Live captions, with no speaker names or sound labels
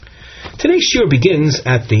Today's shiur begins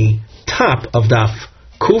at the top of Daf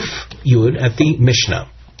Kuf Yud at the Mishnah.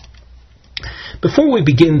 Before we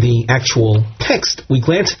begin the actual text, we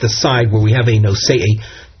glance at the side where we have a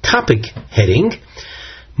topic heading,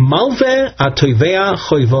 Malve atoivea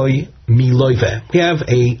choivoi miloive. We have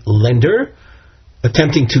a lender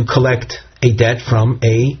attempting to collect a debt from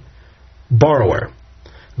a borrower.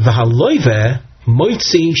 V'haloive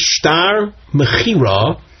moitzi shtar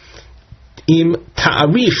mechira im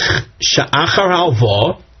ta'arich sha'achar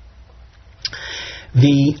halva.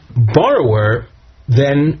 The borrower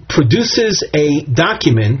then produces a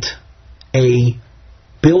document, a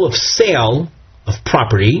bill of sale of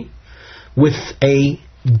property, with a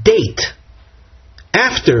date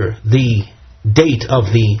after the date of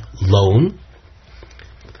the loan.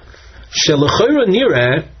 Shelachayra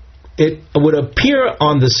nireh, it would appear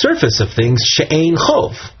on the surface of things, she'ein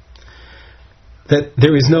chov, that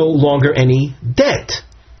there is no longer any debt.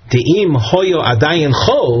 De'im hoyo adayin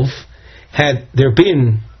chov, had there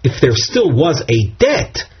been, if there still was a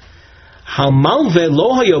debt, hamalve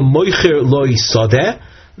lo hoyo moicher lo yisodeh,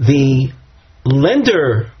 the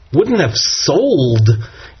lender wouldn't have sold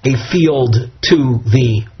a field to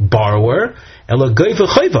the borrower, ela goyve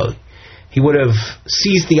choivo, he would have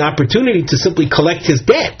seized the opportunity to simply collect his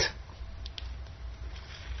debt.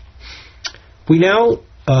 We now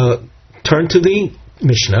turn to the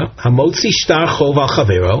Mishnah. Hamotzi shtar chov al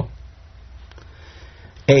chavero.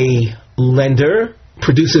 A lender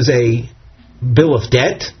produces a bill of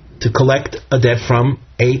debt to collect a debt from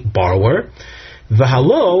a borrower.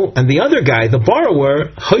 V'halo, and the other guy, the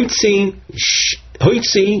borrower, hoitzi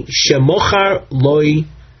shemochar loi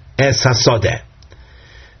es hasodeh.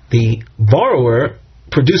 The borrower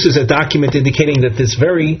produces a document indicating that this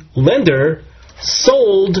very lender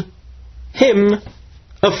sold him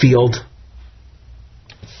a field.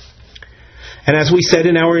 And as we said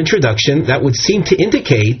in our introduction, that would seem to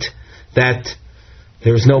indicate that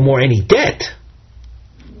there is no more any debt.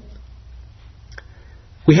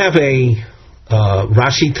 We have a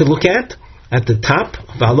Rashi to look at the top.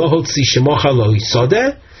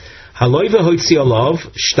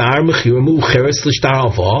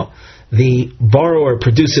 The borrower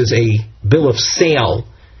produces a bill of sale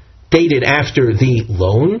dated after the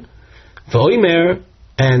loan.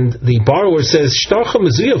 And the borrower says,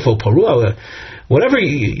 whatever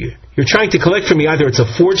you're trying to collect from me, either it's a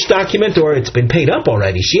forged document or it's been paid up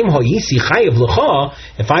already.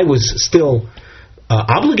 If I was still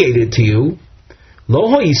obligated to you,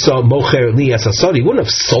 he wouldn't have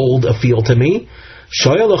sold a field to me.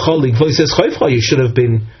 You should have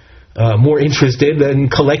been more interested in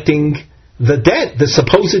collecting the debt, the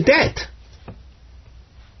supposed debt.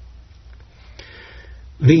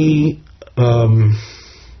 The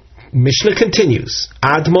Mishnah continues.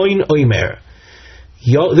 Admoin oimer.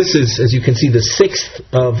 This is, as you can see, the sixth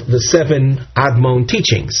of the 7 Admon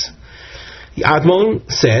teachings. The Admon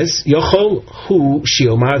says, Yochol hu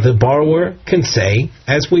shiomar, the borrower can say,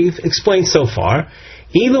 as we've explained so far,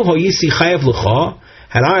 Ilu hoyisi chayav l'cha,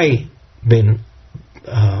 had I been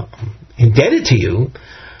indebted to you,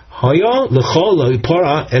 hoya l'cha lo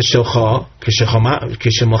yipora eshelcha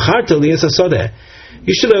kishemacharta li es hasodeh.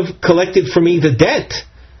 You should have collected for me the debt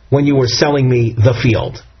when you were selling me the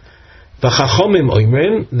field. V'chachomim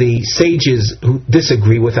oimrim, the sages who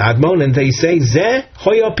disagree with Admon, and they say, Zeh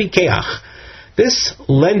hoya pikeach. This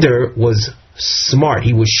lender was smart,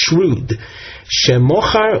 he was shrewd.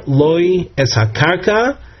 Shemochar loi es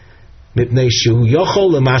hakarka mipnei shu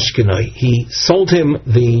yochol lemashkenoi. He sold him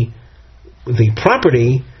the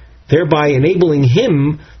property, thereby enabling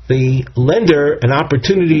him, the lender, an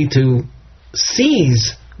opportunity to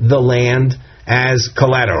seize the land as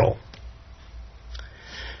collateral.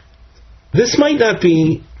 This might not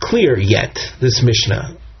be clear yet, this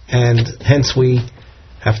Mishnah, and hence we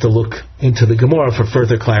have to look into the Gemara for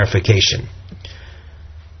further clarification.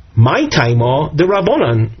 My taimo the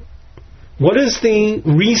Rabbanan. What is the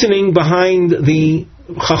reasoning behind the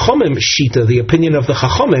Chachomim Shita, the opinion of the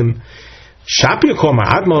Chachomim? Shapir Korma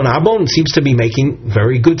Admon seems to be making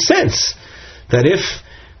very good sense. That if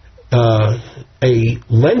a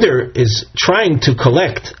lender is trying to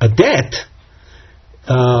collect a debt,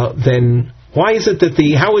 then how is it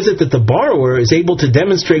that the borrower is able to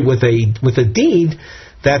demonstrate with a deed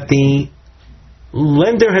that the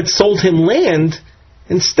lender had sold him land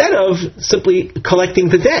instead of simply collecting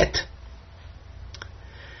the debt?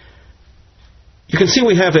 You can see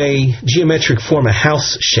we have a geometric form, a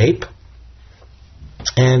house shape,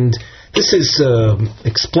 and this is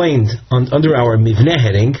explained under our Mivneh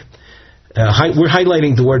heading. We're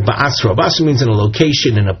highlighting the word Ba'asra. Ba'asra means in a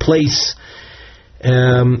location, in a place.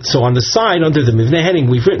 So on the side, under the Mivneh heading,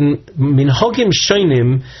 we've written Minhagim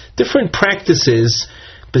Shainim, different practices,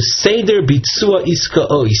 Beseder Bitzua Iska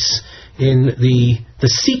Ois, in the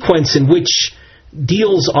sequence in which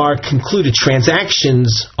deals are concluded,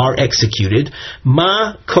 transactions are executed.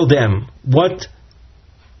 Ma Kodem, what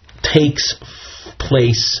takes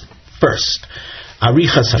place first?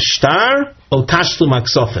 Arichas Hashtar o Tashlum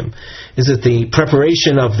Aksofim? Is it the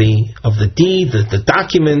preparation of the deed, the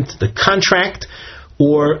document, the contract,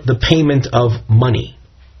 or the payment of money?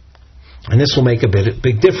 And this will make a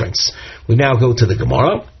big difference. We now go to the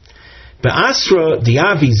Gemara. Be'asra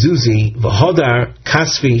diavi zuzi v'hodar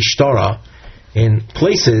kasvi shtora, in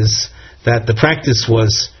places that the practice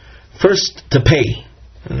was first to pay,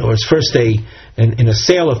 in other words, first in a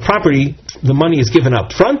sale of property, the money is given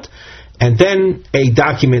up front, and then a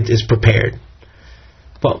document is prepared.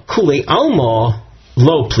 Well, kule alma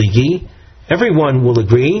lo pligi, everyone will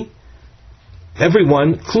agree.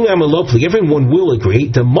 Everyone will agree.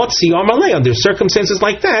 The motzi amalei, under circumstances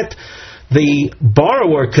like that, the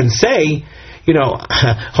borrower can say, you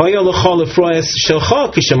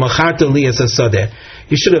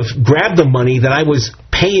should have grabbed the money that I was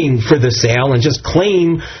paying for the sale and just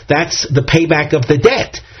claim that's the payback of the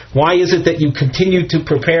debt. Why is it that you continue to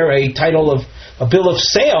prepare a title of a bill of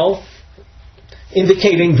sale,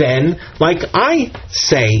 indicating then, like I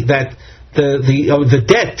say, that the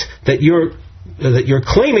debt that you're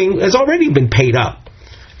claiming has already been paid up?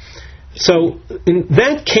 So in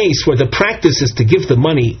that case, where the practice is to give the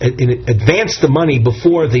money, advance the money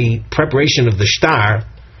before the preparation of the shtar,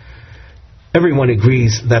 everyone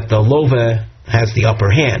agrees that the lova has the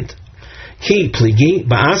upper hand. Ki pligi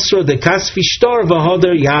ba'asra de kasfi shtar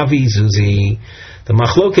v'hodar yavi zuzi. The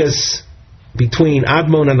machlokas between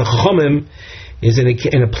Admon and the Chachamim is in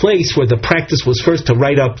a place where the practice was first to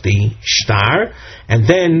write up the shtar and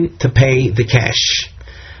then to pay the cash.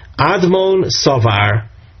 Admon savar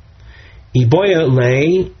iboya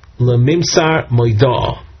lei lemimsar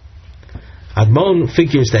moidah. Admon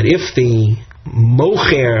figures that if the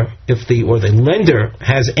mocher, or the lender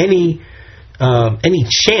has any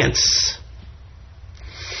chance,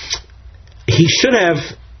 he should have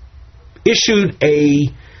issued a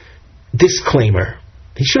disclaimer.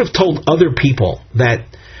 He should have told other people that,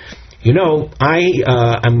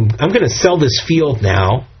 I'm going to sell this field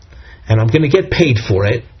now, and I'm going to get paid for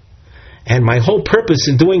it, and my whole purpose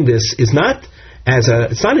in doing this is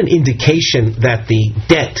it's not an indication that the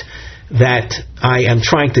debt that I am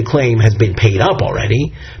trying to claim has been paid up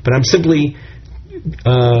already, but I'm simply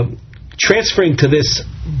transferring to this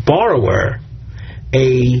borrower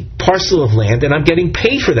a parcel of land, and I'm getting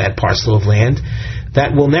paid for that parcel of land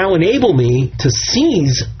that will now enable me to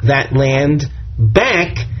seize that land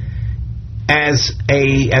back as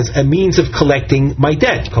a means of collecting my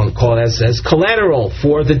debt, call it as collateral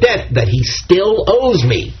for the debt that he still owes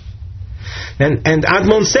me. And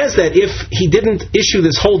Admon says that if he didn't issue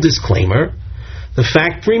this whole disclaimer, the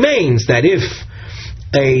fact remains that if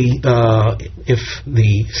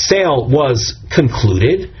the sale was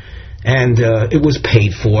concluded and it was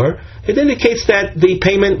paid for, it indicates that the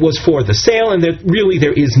payment was for the sale and that really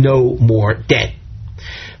there is no more debt.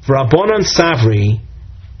 Rabbanon Savri,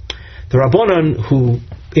 the Rabbanon who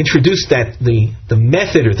introduced the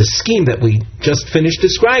method or the scheme that we just finished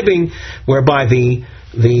describing, whereby the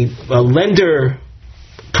lender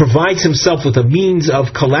provides himself with a means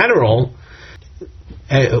of collateral,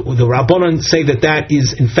 the Rabbanon say that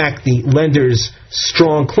is in fact the lender's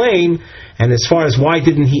strong claim. And as far as why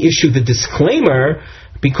didn't he issue the disclaimer,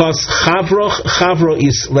 because chavro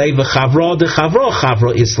islay v'chavro de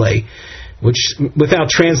chavro islay, which, without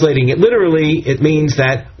translating it literally, it means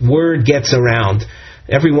that word gets around.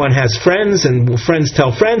 Everyone has friends, and friends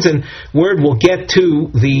tell friends, and word will get to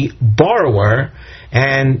the borrower,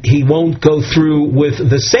 and he won't go through with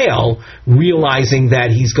the sale, realizing that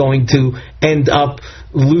he's going to end up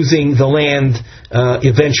losing the land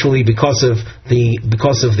eventually because of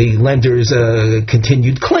the lender's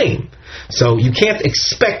continued claim. So you can't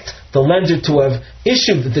expect the lender to have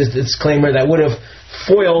issued this disclaimer that would have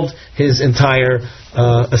foiled his entire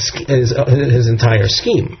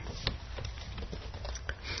scheme.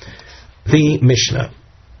 The Mishnah.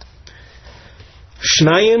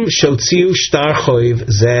 Shnayim shotziu shtar choiv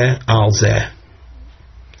zeh al zeh.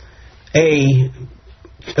 A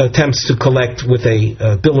attempts to collect with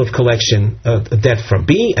a bill of collection a debt from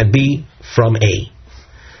B, and B from A.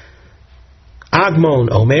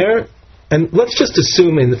 Admon Omer, and let's just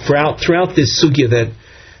assume throughout this sugya that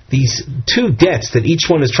these two debts that each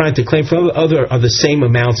one is trying to claim from the other are the same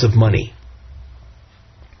amounts of money.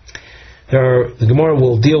 The Gemara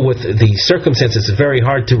will deal with the circumstances. It's very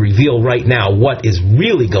hard to reveal right now what is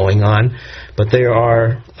really going on, but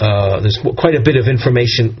there's quite a bit of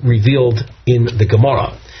information revealed in the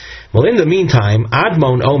Gemara. Well, in the meantime,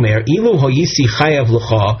 Admon Omer, Ilu Hoyisi Chayav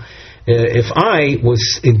L'cha, if I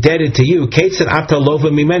was indebted to you, Ketzad Ata Lova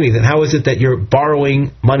Mimeni, then how is it that you're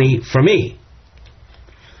borrowing money from me?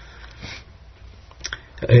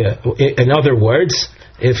 In other words,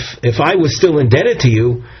 if I was still indebted to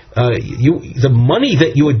you, the money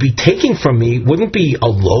that you would be taking from me wouldn't be a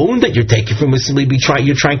loan that you're taking from me.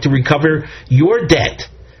 You're trying to recover your debt.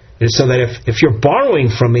 So that if you're borrowing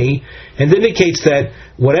from me, it indicates that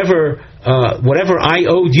whatever I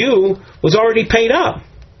owed you was already paid up.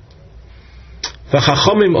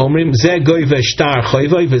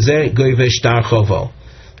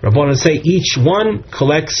 Rabbanan say each one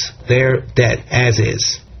collects their debt as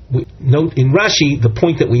is. Note in Rashi the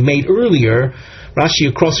point that we made earlier. Rashi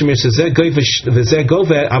across from here says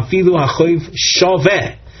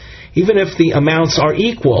even if the amounts are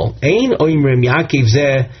equal, ein oimrim yakiv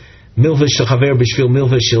zeh milva shachaver b'shvil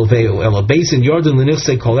milva shilveu ela beisin yordan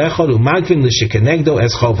l'nichsei kol echad u'magvin l'shekenegdo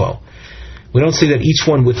es chovo. We don't say that each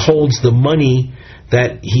one withholds the money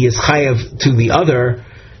that he is chayav to the other,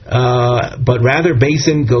 but rather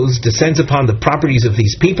Beisin descends upon the properties of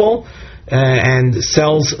these people and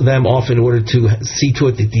sells them off in order to see to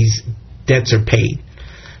it that these debts are paid.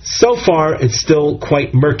 So far, it's still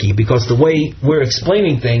quite murky because the way we're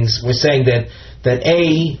explaining things, we're saying that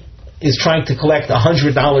A is trying to collect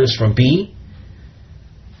 $100 from B,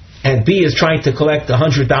 and B is trying to collect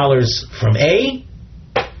 $100 from A,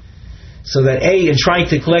 so that A, in trying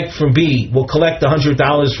to collect from B, will collect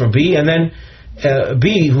 $100 from B, and then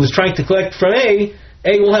B, who is trying to collect from A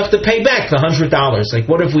will have to pay back the $100. Like,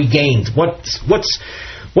 what have we gained? What's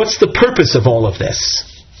the purpose of all of this?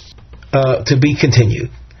 To be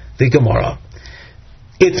continued. The Gemara.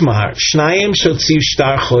 Itmar Shnayim Shotziv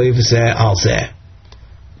Shtar Choiv Zeh Al Zeh.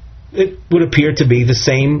 It would appear to be the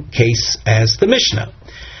same case as the Mishnah.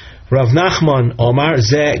 Rav Nachman Omar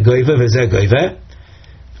Zeh Goive V'Zeh Goive.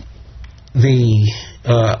 The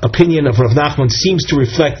opinion of Rav Nachman seems to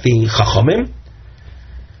reflect the Chachamim.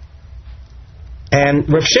 And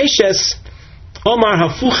Rav Sheshes Omar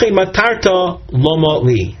Hafuche Matarta Lomo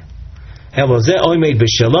Li. Elo Zeh Oimed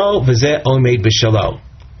B'Shelo V'Zeh Oimed B'Shelo.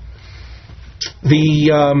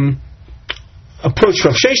 The approach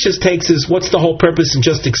Rav Sheshes takes is, what's the whole purpose in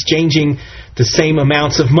just exchanging the same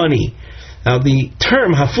amounts of money? Now the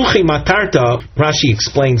term Hafuche Matarta, Rashi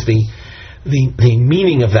explains the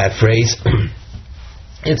meaning of that phrase.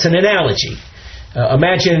 It's an analogy.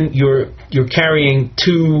 Imagine you're carrying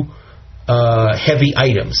two heavy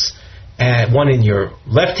items, one in your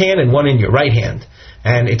left hand and one in your right hand,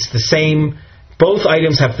 and it's the same. Both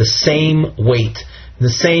items have the same weight, the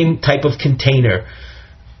same type of container.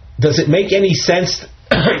 Does it make any sense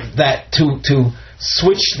that to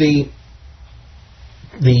switch the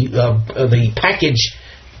package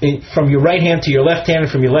from your right hand to your left hand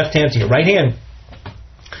and from your left hand to your right hand?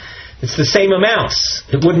 It's the same amounts.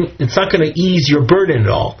 It's not going to ease your burden at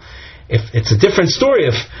all. If it's a different story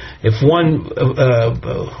if one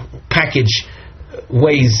package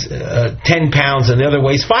weighs 10 pounds and the other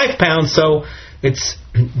weighs 5 pounds, so it's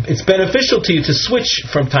beneficial to you to switch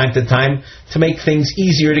from time to time to make things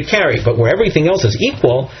easier to carry. But where everything else is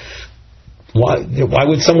equal, why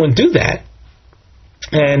would someone do that?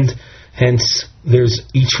 And hence,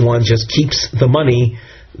 each one just keeps the money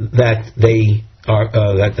that they are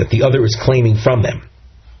that the other is claiming from them.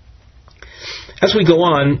 As we go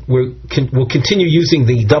on, we'll continue using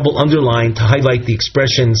the double underline to highlight the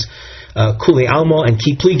expressions Kule Alma and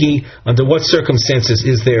Ki Pligi. Under what circumstances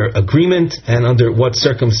is there agreement, and under what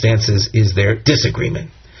circumstances is there disagreement?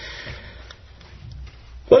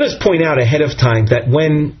 Let us point out ahead of time that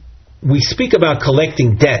when we speak about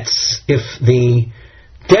collecting debts, if the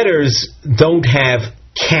debtors don't have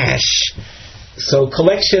cash, so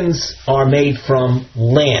collections are made from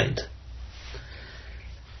land.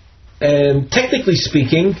 And technically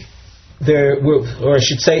speaking, or I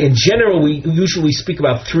should say, in general, we usually speak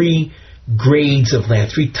about three grades of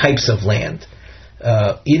land, three types of land.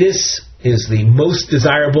 Idis is the most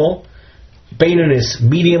desirable, Beinon is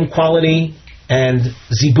medium quality, and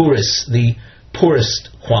Ziburis, the poorest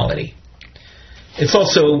quality. It's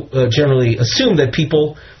also generally assumed that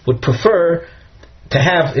people would prefer to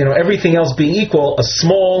have, everything else being equal, a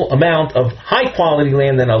small amount of high quality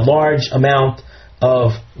land than a large amount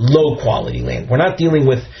of low quality land. We're not dealing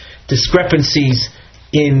with discrepancies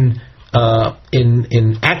in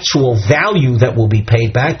actual value that will be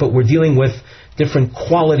paid back, but we're dealing with different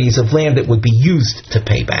qualities of land that would be used to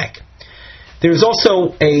pay back. There's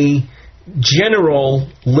also a general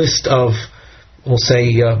list of, we'll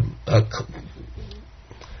say, a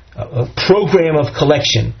program of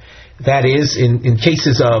collection. That is, in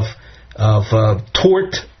cases of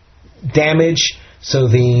tort damage, so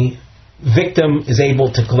the victim is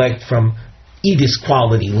able to collect from Edis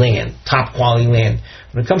quality land, top quality land.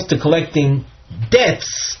 When it comes to collecting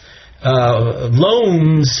debts,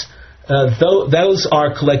 loans, those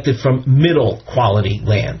are collected from middle quality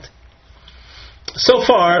land. So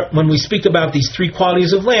far, when we speak about these three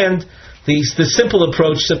qualities of land, the simple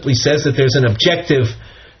approach simply says that there's an objective,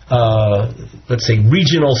 let's say,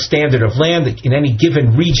 regional standard of land. In any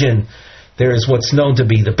given region, there is what's known to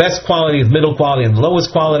be the best quality, the middle quality, and the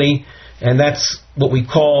lowest quality, and that's what we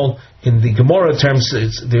call, in the Gemara terms,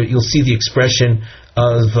 you'll see the expression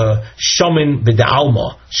of shomin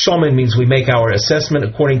b'da'alma. Shomin means we make our assessment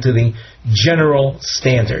according to the general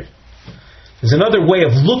standard. There's another way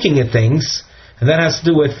of looking at things, and that has to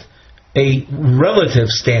do with a relative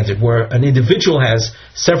standard, where an individual has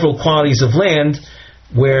several qualities of land,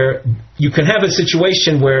 where you can have a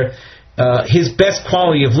situation where his best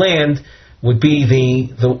quality of land would be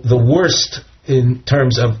the worst in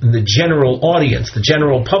terms of the general audience, the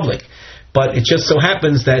general public. But it just so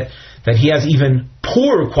happens that he has even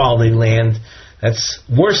poorer quality land that's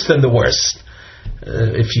worse than the worst,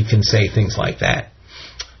 if you can say things like that.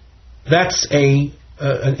 That's and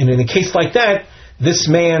in a case like that, this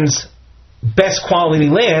man's best quality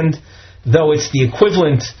land, though it's the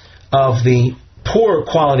equivalent of the poor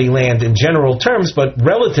quality land in general terms, but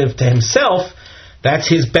relative to himself, that's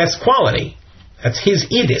his best quality. That's his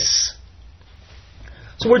idis.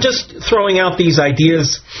 So we're just throwing out these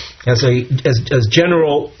ideas as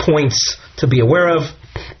general points to be aware of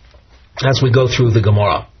as we go through the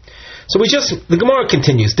Gemara. So the Gemara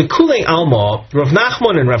continues. The Kulei Alma, Rav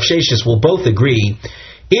Nachman and Rav Sheshes will both agree,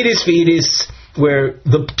 idis v'idis, where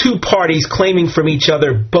the two parties claiming from each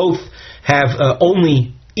other both have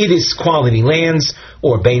only idis quality lands,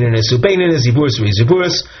 or beininus ubeininus, ziburis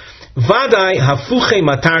v'ziburis. Vadai hafuche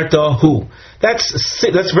matarta hu.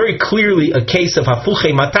 That's very clearly a case of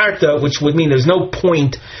hafuche matarta, which would mean there's no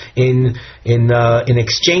point in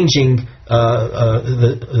exchanging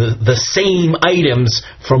the same items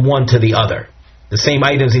from one to the other. The same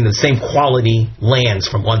items in the same quality lands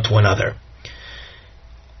from one to another.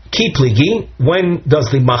 Ki pligi, when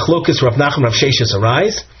does the machlokas Rav Nachman Rav Sheshes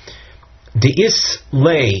arise? De'is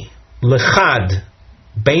lei lechad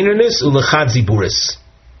beininus ulechad ziburis,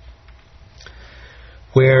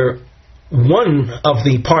 where one of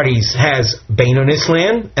the parties has beininus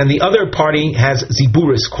land and the other party has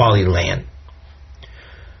ziburis quality land.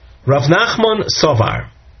 Rav Nachman Sovar.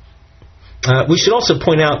 We should also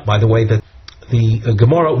point out, by the way, that the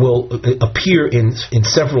Gemara will appear in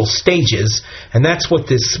several stages, and that's what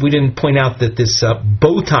this. We didn't point out that this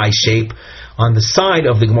bow tie shape on the side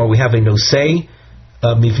of the Gemara, we have a nosei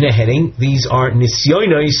mivne heading. These are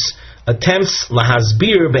nisyonos, attempts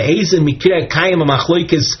lahasbir be'ezin mikre kayim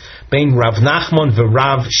machloikis bein Rav Nachman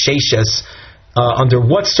v'Rav Sheshes. Under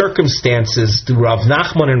what circumstances do Rav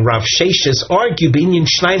Nachman and Rav Sheshes argue b'inyan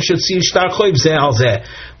shnayim shotziu shtar choiv zeh al zeh,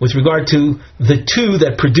 with regard to the two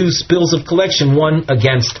that produce bills of collection, one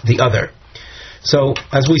against the other? So,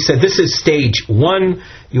 as we said, this is stage one.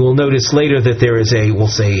 You will notice later that there is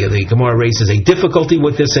the Gemara raises a difficulty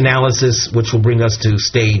with this analysis, which will bring us to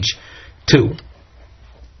stage two.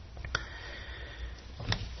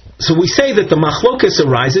 So we say that the machlokas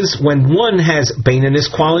arises when one has beininus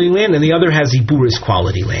quality land and the other has ziburis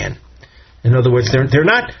quality land. In other words, they're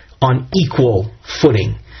not on equal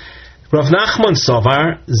footing. Rav Nachman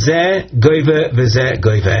Sovar, Zeh Goive v'Zeh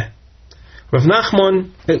Goive. Rav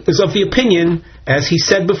Nachman is of the opinion, as he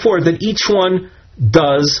said before, that each one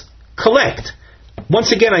does collect.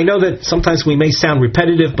 Once again, I know that sometimes we may sound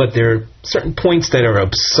repetitive, but there are certain points that are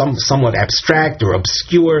somewhat abstract or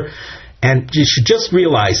obscure. And you should just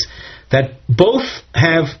realize that both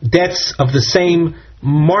have debts of the same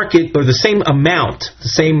market or the same amount, the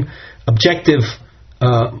same objective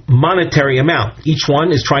monetary amount. Each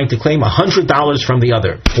one is trying to claim $100 from the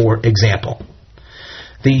other, for example.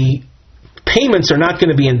 The payments are not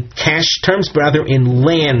going to be in cash terms, but rather in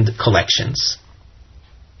land collections.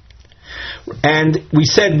 And we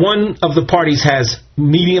said one of the parties has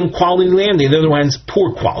medium quality land, the other one has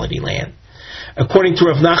poor quality land. According to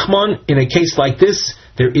Rav Nachman, in a case like this,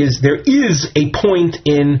 there is a point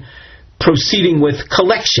in proceeding with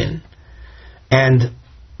collection. And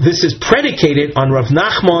this is predicated on Rav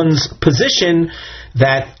Nachman's position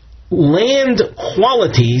that land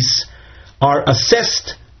qualities are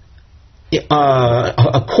assessed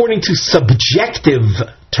according to subjective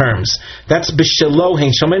terms. That's b'shelo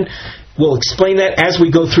hein shomin. We'll explain that as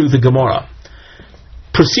we go through the Gemara.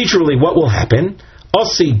 Procedurally, what will happen?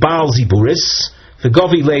 Osi Baal Ziburis, the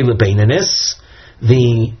Govi Le Lebeinanis,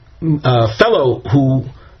 the fellow who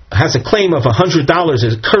has a claim of $100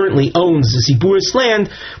 and currently owns Ziburis land.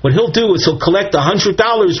 What he'll do is he'll collect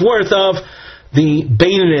 $100 worth of the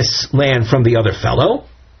Beinanis land from the other fellow.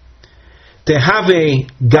 To have a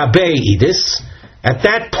Gabe Idis. At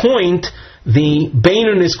that point, the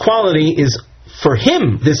Beinanis quality is for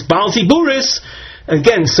him, this Baal Ziburis,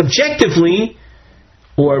 again, subjectively,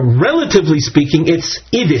 or relatively speaking, it's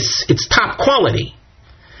idis, it's top quality.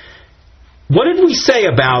 What did we say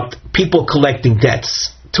about people collecting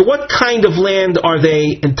debts? To what kind of land are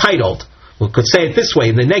they entitled? We could say it this way,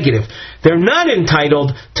 in the negative. They're not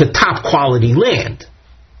entitled to top quality land.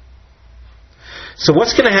 So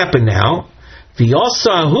what's going to happen now? The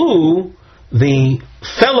Osahu, the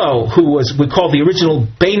fellow who was, we call the original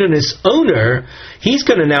Beinanis owner, he's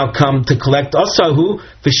going to now come to collect Osahu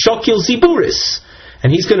V'shokil Ziburis.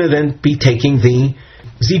 And he's going to then be taking the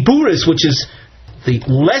Ziburis, which is the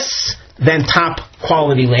less than top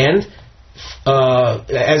quality land,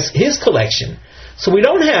 as his collection. So we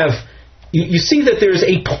don't have, you see that there's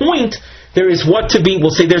a point, there is what to be, we'll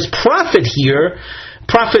say there's profit here,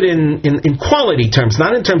 profit in quality terms,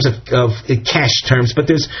 not in terms of cash terms, but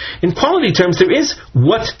there's, in quality terms, there is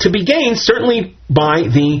what to be gained, certainly by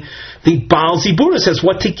the Baal Ziburis has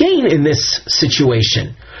what to gain in this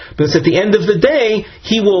situation. Because at the end of the day,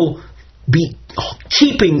 he will be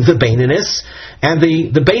keeping the Beinanis, and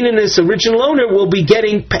the Beinanis original owner will be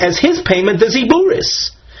getting as his payment the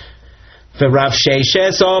Ziburis. The Rav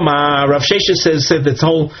Sheshes says that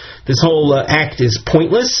this whole act is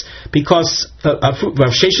pointless because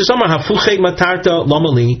Rav Sheshes hafuche matarta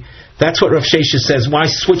lomali. That's what Rav Sheshes says. Why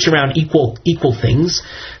switch around equal things?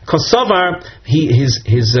 Because Savar,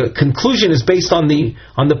 his conclusion is based on the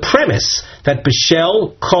premise that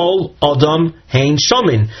b'shel kol adam hein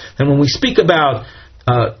shomin. And when we speak about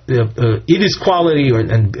Idis quality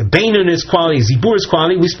and Beinanis quality, Ziburis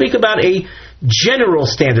quality, we speak about a general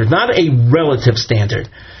standard, not a relative standard.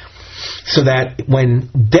 So that when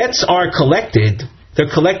debts are collected, they're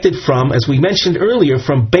collected from, as we mentioned earlier,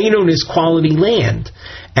 from Beinanis quality land.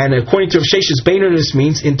 And according to Rav Sheshes, Beinanis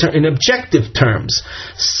means in objective terms.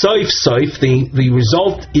 Soif, the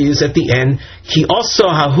result is at the end, ki osa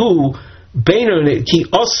hahu, ki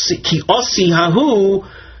osi hahu,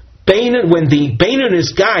 when the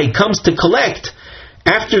Beinanis guy comes to collect,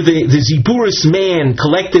 after the Ziburis man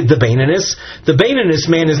collected the Beinanis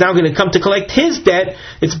man is now going to come to collect his debt.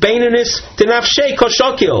 It's Beinanis denafshei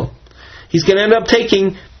koshokil. He's going to end up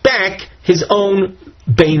taking back his own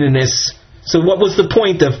Beinanis. So what was the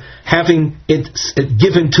point of having it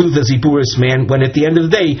given to the Ziburis man when at the end of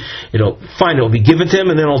the day, it'll be given to him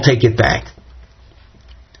and then he'll take it back?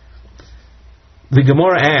 The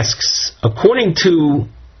Gemara asks, according to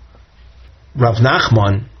Rav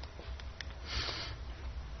Nachman,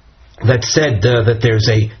 that said that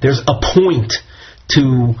there's a point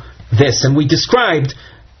to this, and we described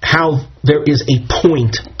how there is a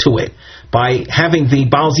point to it by having the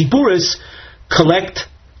Baal Ziburis collect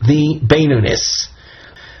the Beinanis.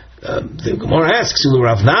 The Gemara asks,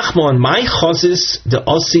 Rav Nachman, my chosis the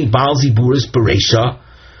osi Baal Ziburis bereisha.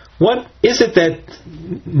 What is it that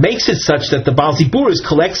makes it such that the Baal Ziburis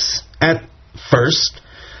collects at first?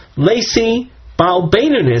 Lesi Baal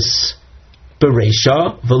Beinanis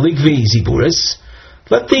bereisha v'ligvi Ziburis.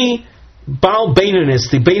 Let the Baal Beinanis,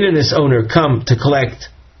 the Beinanis owner, come to collect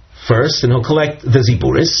first, and he'll collect the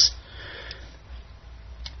Ziburis.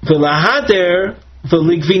 V'lahader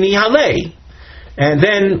v'ligvi nihalei. And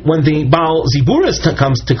then when the Baal Ziburis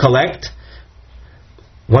comes to collect,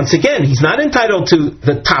 once again, he's not entitled to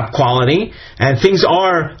the top quality, and things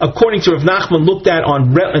are, according to Rav Nachman, looked at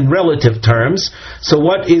in relative terms. So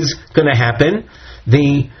what is going to happen?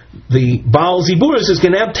 The Baal Ziburis is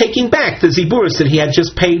going to end up taking back the Ziburis that he had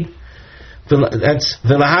just paid. That's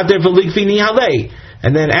v'lahader v'ligvi nihalei.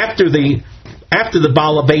 And then after the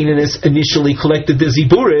Baal Beinanis initially collected the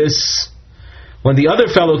Ziburis, when the other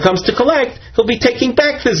fellow comes to collect, he'll be taking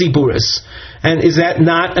back the Ziburis. And is that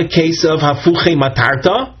not a case of hafuche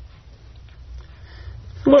matarta?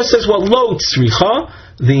 The Gemara says, well, lo tzricha,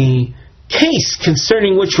 the case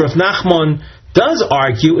concerning which Rav Nachman does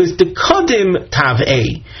argue is the kodim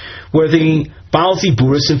tav'e, where the Baal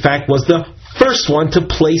Ziburis, in fact, was the first one to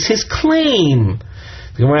place his claim.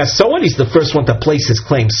 The Gemara asks, so what? He's the first one to place his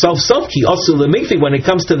claim. Ki also lemikvi, when it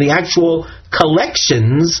comes to the actual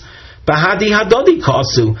collections, bahadi hadodi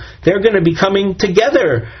kasu, they're going to be coming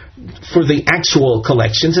together. for the actual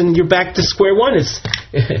collections, and you're back to square one. It's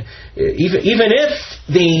even if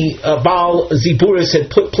the Baal Ziburis had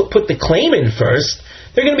put the claim in first,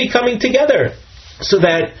 they're going to be coming together so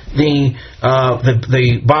that the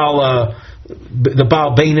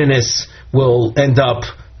Baal Bainanis will end up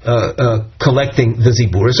collecting the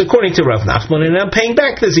Ziburis according to Rav Nachman, and I'm paying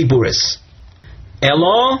back the Ziburis.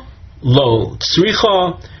 Elo lo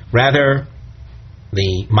tzricha, rather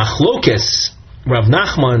the machlokes Rav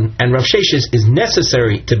Nachman and Rav Sheshes is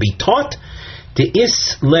necessary to be taught. The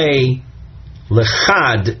is lei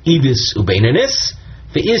lechad ibis ubeinanis,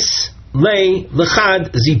 the is lei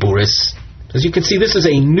lechad ziburis. As you can see, this is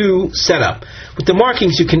a new setup. With the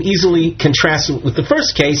markings, you can easily contrast with the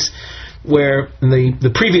first case, where in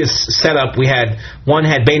the previous setup we had one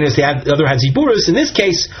had Baininus, the other had Ziburis. In this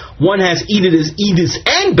case, one has Edis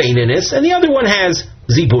and Baininus, and the other one has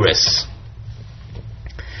Ziburis.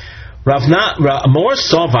 More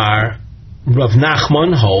Sovar, Rav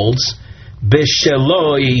Nachman holds,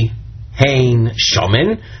 Bisheloi Hein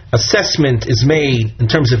Shomin. Assessment is made in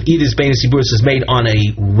terms of Edis, Baininus, Ziburis is made on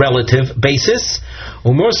a relative basis.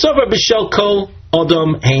 More Sovar Bishel Kol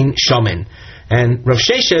Odom Hein Shomin. And Rav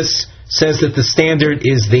Sheshes says that the standard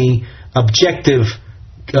is the objective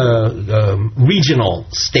regional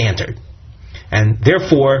standard. And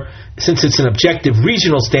therefore, since it's an objective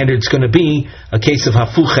regional standard, it's going to be a case of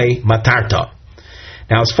hafuche matarta.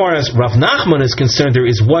 Now, as far as Rav Nachman is concerned, there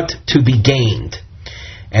is what to be gained.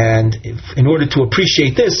 And in order to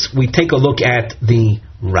appreciate this, we take a look at the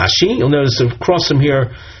Rashi. You'll notice across from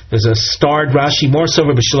here, there's a starred Rashi, more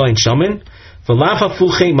sover b'shalayin shamin. V'lav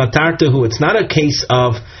hafuche matarta, it's not a case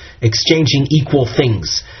of exchanging equal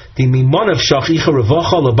things. The mimon of shachicha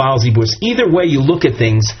revacha leBaal Ziburis. Either way you look at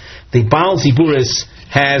things, the Baal Ziburis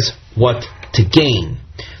has what to gain.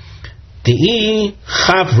 Dei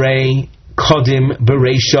chavrei kodim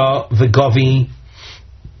bereisha v'gavi.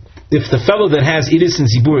 If the fellow that has Idis and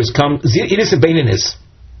Ziburis Idis and Bainanis,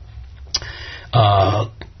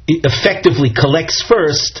 effectively collects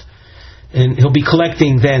first, and he'll be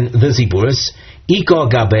collecting then the Ziburis. Ika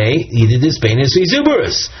gabe Idis Bainanis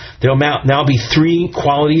Ziburis. There will now be three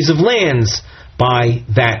qualities of lands by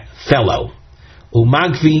that fellow.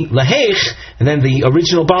 Umagvi lahech, and then the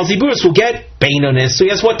original Baal Ziburis will get Bainonis, so he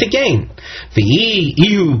has what to gain. The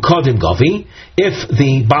iu kodim gavi, if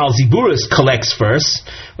the Baal Ziburis collects first,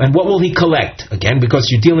 and what will he collect? Again, because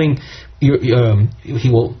you're dealing, he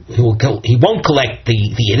won't collect the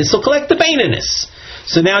Yidis, he'll collect the Bainonis.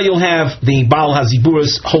 So now you'll have the Baal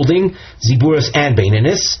HaZiburis holding Ziburis and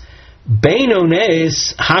Bainonis.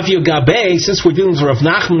 Bainonis Havyo Gabe, since we're dealing with Rav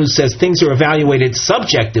Nachman who says things are evaluated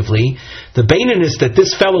subjectively, the Bainonis that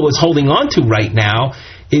this fellow is holding on to right now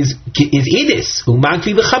is Idis,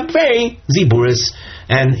 Umagvi L'Chabvei Ziburis,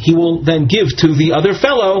 and he will then give to the other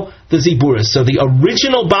fellow the Ziburis. So the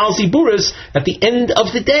original Baal Ziburis, at the end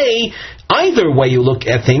of the day, either way you look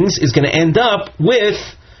at things, is going to end up with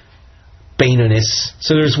Bainonis.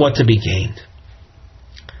 So there's what to be gained.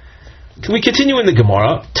 We continue in the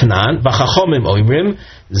Gemara. Tanan v'chachomim oimrim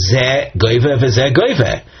ze goyve v'ze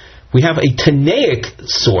goyve. We have a Tanaic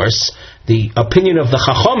source, the opinion of the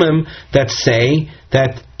Chachomim, that say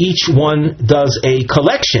that each one does a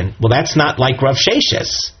collection. Well, that's not like Rav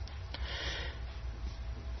Sheshes.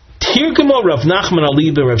 Tirgamo Rav Nachman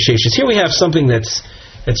aliba Rav Sheshes. Here we have something that's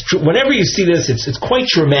whenever you see this, it's quite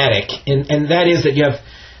dramatic, and that is that you have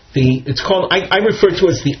it's called, I refer to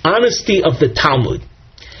as the honesty of the Talmud.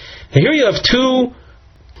 And here you have two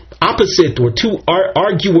opposite, or two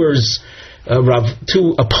arguers,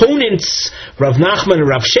 two opponents, Rav Nachman and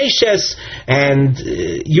Rav Sheshes, and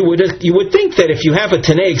you would think that if you have a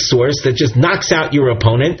Tanaic source that just knocks out your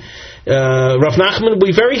opponent, Rav Nachman would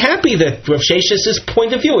be very happy that Rav Sheshes'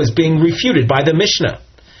 point of view is being refuted by the Mishnah.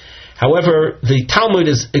 However, the Talmud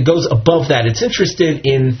goes above that. It's interested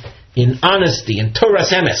in honesty, in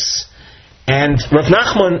Torah's emes. And Rav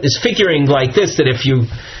Nachman is figuring like this, that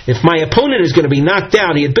if my opponent is going to be knocked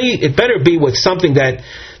out, it better be with something that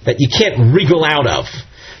you can't wriggle out of.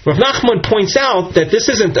 Rav Nachman points out that this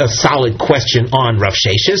isn't a solid question on Rav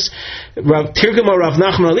Sheshes. Tirgama Rav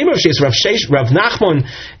Nachman Ali Rav Sheshes. Rav Nachman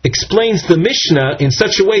explains the Mishnah in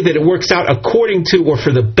such a way that it works out according to, or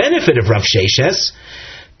for the benefit of Rav Sheshes.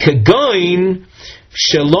 Kagoin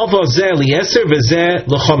Shelova Zeh Eliezer V'Zeh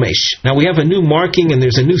L'Chomesh. Now we have a new marking, and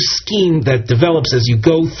there's a new scheme that develops as you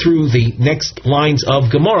go through the next lines of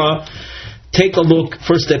Gemara. Take a look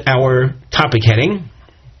first at our topic heading,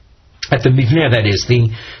 at the Mivneh, that is,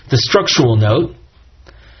 the structural note.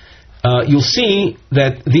 You'll see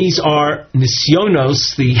that these are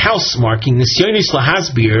Nisyonos, the house marking, Nisyonos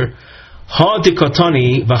Lahasbir, Ha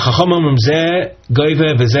dikotani v'chachamim zeh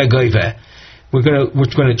goyve v'zeh goyve. We're going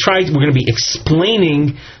to be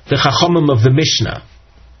explaining the chachamim of the Mishnah,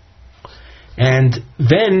 and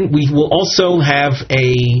then we will also have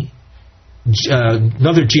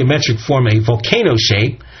another geometric form, a volcano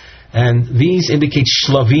shape, and these indicate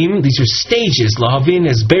shlavim. These are stages. Lahavin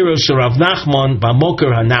is Berosh Rav Nachman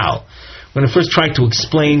B'Moker Hanal. We're going to first try to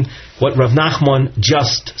explain what Rav Nachman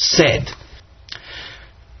just said.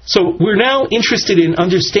 So we're now interested in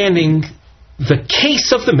understanding the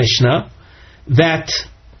case of the Mishnah that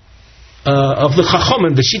of the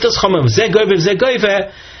Chachamim, the Shitas Chachamim, Zeh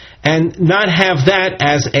Goyve, and not have that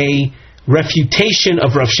as a refutation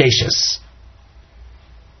of Rav Sheshes.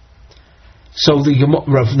 So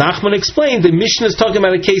Rav Nachman explained the Mishnah is talking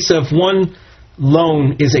about a case of one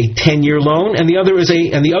loan is a 10-year loan and the other is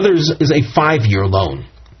a 5-year loan.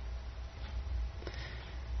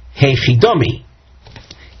 Hey Chidomi,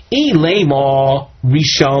 I Leima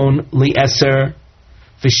Rishon Lieser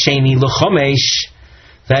V'Sheni L'Chomesh,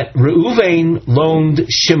 that Reuven loaned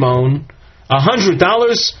Shimon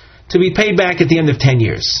 $100 to be paid back at the end of 10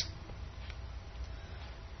 years.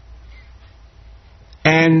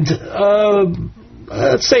 And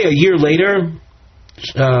let's say a year later,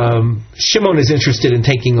 Shimon is interested in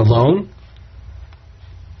taking a loan.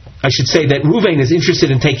 I should say that Reuven is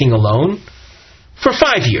interested in taking a loan for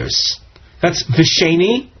 5 years. That's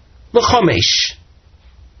V'Sheni L'Chomesh.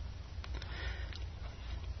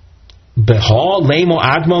 Behal Leimo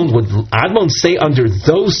Admon, would Admon say under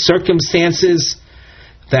those circumstances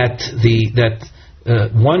that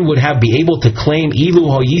one would be able to claim Ilu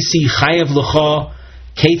Hoyisi Chayev L'cha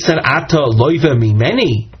Ketzar Ata Loiva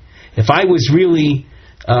Mimeni? If I was really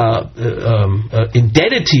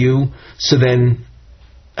indebted to you, so then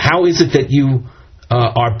how is it that you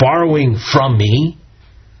are borrowing from me?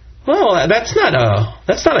 Well, that's not a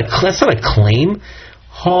claim.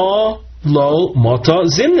 Ha lo mota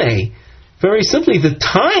zimne. Very simply, the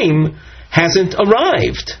time hasn't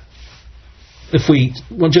arrived. If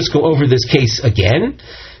we'll just go over this case again.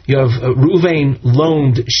 You have Reuven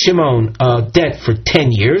loaned Shimon a debt for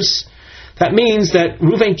 10 years. That means that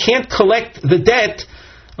Reuven can't collect the debt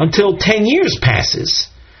until 10 years passes.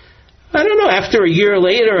 I don't know, after a year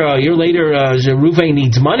later, Reuven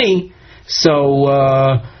needs money,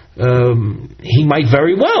 so he might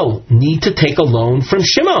very well need to take a loan from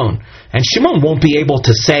Shimon. And Shimon won't be able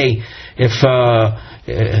to say, if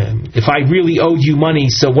I really owed you money,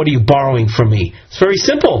 so what are you borrowing from me? It's very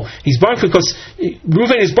simple. He's borrowing because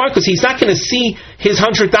Reuven is borrowing because he's not going to see his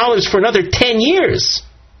 $100 for another 10 years.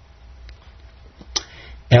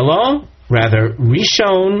 Ella, rather,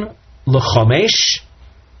 Rishon L'Chomesh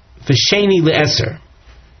V'Sheni L'Eser.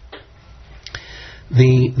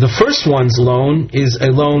 The first one's loan is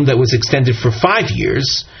a loan that was extended for 5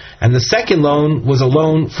 years, and the second loan was a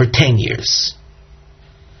loan for 10 years.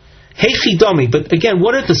 Hey Fidomi, but again,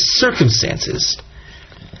 what are the circumstances?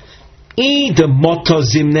 I de moto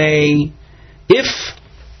zimne, if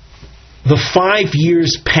the 5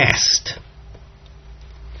 years passed,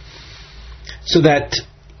 so that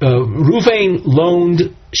Reuven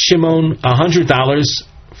loaned Shimon $100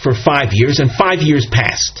 for 5 years, and 5 years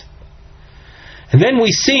passed. And then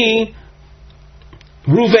we see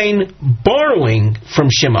Reuven borrowing from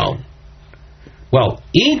Shimon. Well,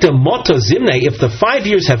 if the 5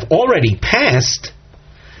 years have already passed,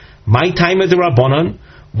 my time of the Rabbanon,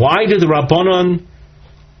 why do the Rabbanon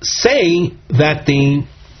say that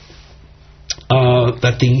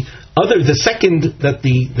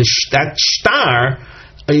that star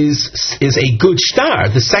is a good star?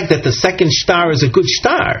 That the second star is a good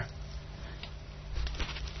star.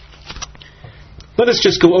 Let us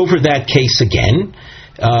just go over that case again.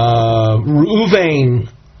 Reuven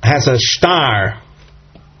has a star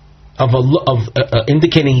of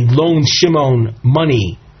indicating he loaned Shimon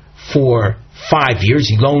money for 5 years.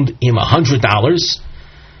 He loaned him $100,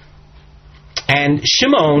 and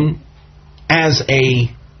Shimon has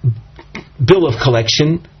a bill of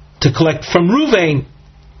collection to collect from Reuven.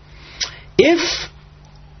 If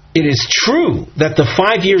it is true that the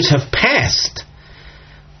 5 years have passed,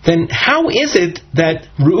 then how is it that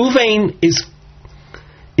Reuven is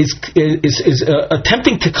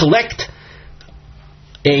attempting to collect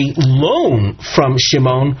a loan from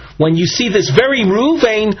Shimon when you see this very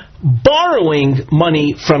Reuven borrowing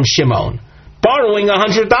money from Shimon? Borrowing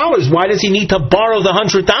 $100. Why does he need to borrow the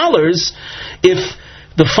 $100 if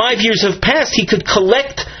the 5 years have passed? He could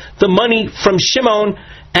collect the money from Shimon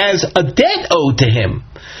as a debt owed to him.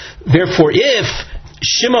 Therefore, if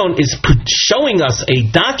Shimon is showing us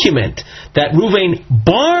a document that Reuven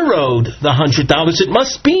borrowed the $100, it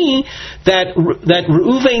must be that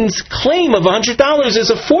Reuven's claim of $100 is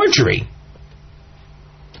a forgery.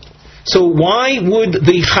 So why would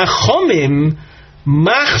the Chachomim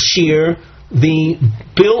machshir the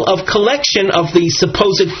bill of collection of the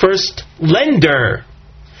supposed first lender?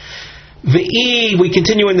 We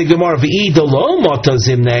continue in the Gemara, V'i delo moto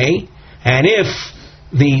zimnei, and if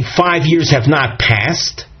the 5 years have not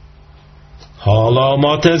passed, holo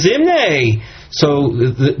moto zimnei, so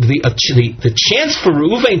the chance for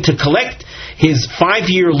Reuven to collect his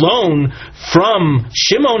 5-year loan from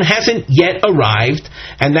Shimon hasn't yet arrived,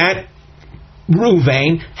 and that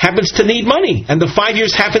Reuven happens to need money, and the 5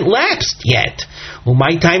 years haven't lapsed yet. Well,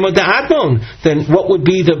 my time of the Admon, then what would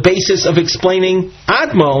be the basis of explaining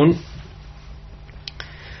Admon,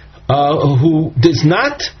 who does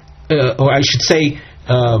not, or I should say,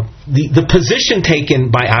 the position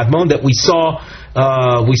taken by Admon that we saw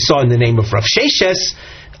in the name of Rav Sheshes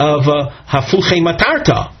of Hafulchei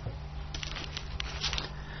Matarta.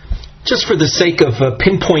 Just for the sake of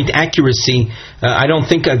pinpoint accuracy, I don't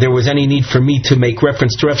think there was any need for me to make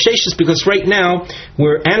reference to Rav Sheshes, because right now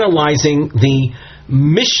we're analyzing the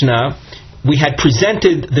Mishnah. We had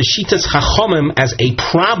presented the Shitas Chachomim as a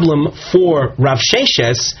problem for Rav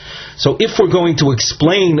Sheshes. So if we're going to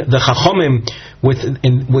explain the Chachomim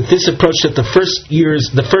with this approach that the first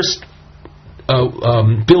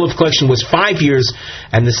bill of collection was 5 years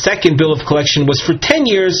and the second bill of collection was for 10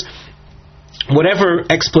 years, whatever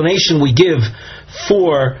explanation we give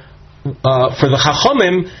for the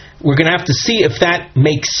Chachomim, we're going to have to see if that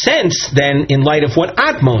makes sense then in light of what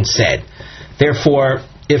Admon said. Therefore,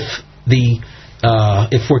 if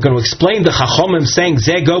we're going to explain the Chachomim saying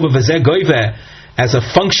Zeh Gova v'Zeh Goive as a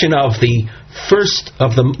function of the first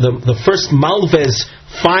Malve's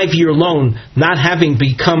 5-year loan not having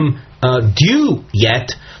become due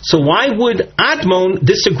yet, so why would Admon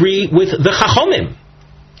disagree with the Chachomim?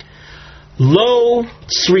 Lo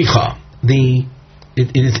Sricha.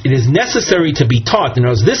 It is necessary to be taught. In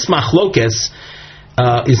other words, this machlokes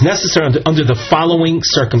is necessary under the following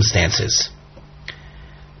circumstances.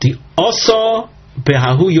 The Osa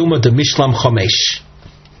Behahu Yoma de Mishlam Chomesh.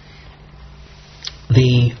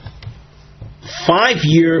 The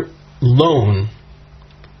 5-year loan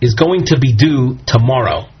is going to be due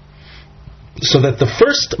tomorrow, so that the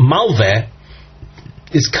first Malveh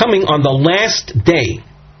is coming on the last day,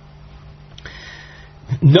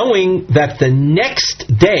 knowing that the next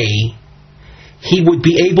day he would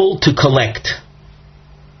be able to collect.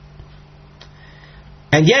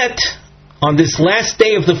 And yet, on this last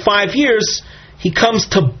day of the 5 years, he comes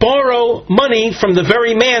to borrow money from the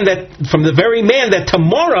very man that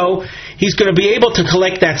tomorrow he's going to be able to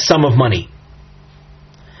collect that sum of money.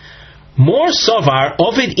 More Sovar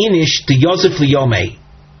Ovid Inish the Yosef Liyome.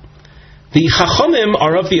 The Chachomim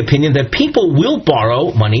are of the opinion that people will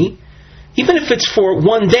borrow money even if it's for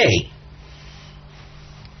 1 day.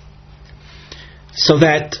 So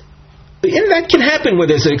that can happen where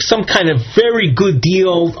there's some kind of very good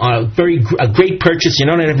deal, a great purchase, you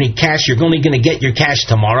don't have any cash, you're only going to get your cash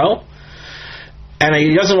tomorrow. And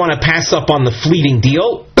he doesn't want to pass up on the fleeting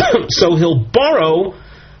deal, so he'll borrow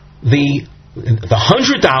the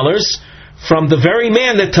 $100 from the very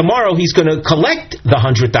man that tomorrow he's going to collect the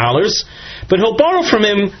 $100, but he'll borrow from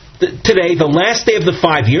him today, the last day of the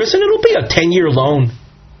 5 years, and it'll be a 10-year loan.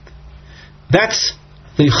 That's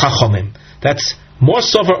the Chachomim. That's Mor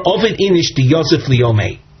Sovar Ovid Inish the Yosef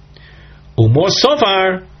Liome. Umor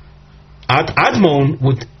Sovar Admon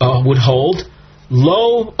would hold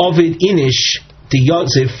Lo Ovid Inish the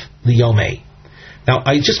Yosef Liome. Now,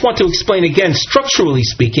 I just want to explain again, structurally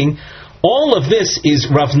speaking, all of this is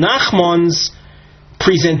Rav Nachman's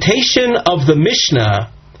presentation of the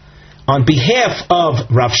Mishnah on behalf of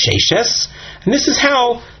Rav Sheshes, and this is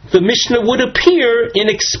how the Mishnah would appear in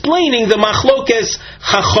explaining the Machlokes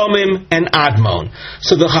Chachomim and Admon.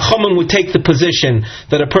 So the Chachomim would take the position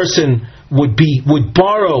that a person would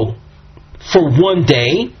borrow for 1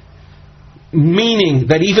 day, meaning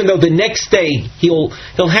that even though the next day he'll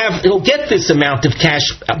get this amount of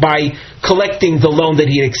cash by collecting the loan that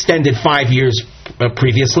he had extended 5 years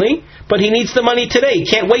previously, but he needs the money today. He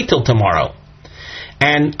can't wait till tomorrow.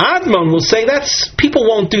 And Admon will say people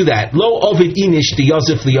won't do that. Lo Ovid Inish the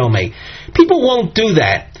Yosef Liome. People won't do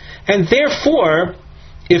that. And therefore,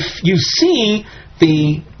 if you see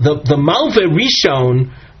the Malve Rishon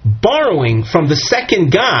borrowing from the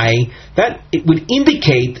second guy, that it would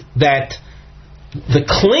indicate that the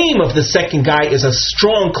claim of the second guy is a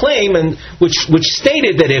strong claim, and which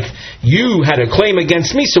stated that if you had a claim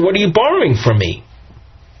against me, so what are you borrowing from me?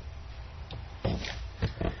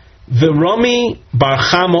 V'Rami bar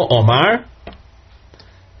Chama Omar.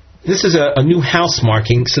 This is a new house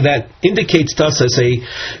marking, so that indicates to us as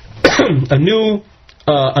a new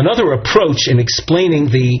another approach in explaining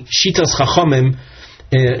the Shitas Chachamim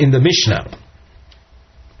in the Mishnah.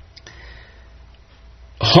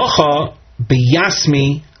 Hocha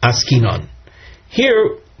b'yasmi askinon.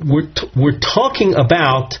 Here we're talking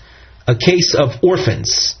about a case of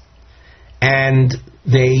orphans, and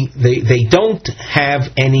they don't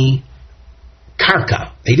have any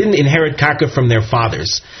karka. They didn't inherit karka from their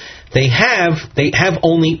fathers. They have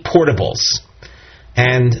only portables.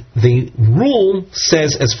 And the rule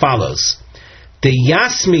says as follows: the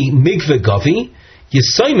Yasmi Mikveh Gavi,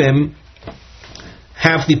 Yisoimim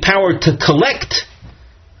have the power to collect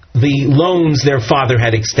the loans their father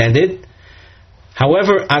had extended.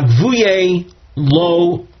 However, Agvuye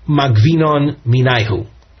Lo Magvinon Minaihu.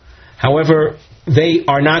 However, they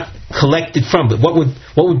are not collected from. But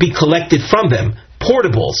what would be collected from them?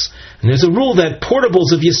 Portables. And there's a rule that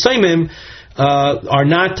portables of Yisoimim are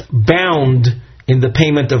not bound in the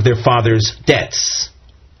payment of their father's debts.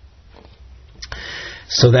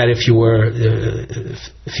 So that if you want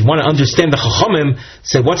to understand the Chachamim,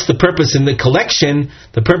 say what's the purpose in the collection?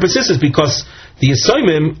 The purpose is because the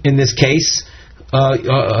Yisoimim in this case,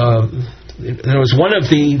 there was one of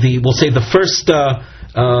we'll say the first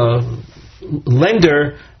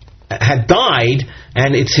lender had died,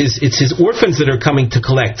 and it's his orphans that are coming to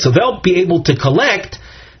collect. So they'll be able to collect,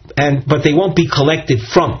 but they won't be collected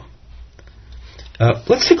from.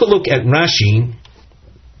 Let's take a look at Rashi.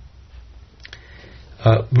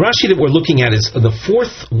 Rashi that we're looking at is the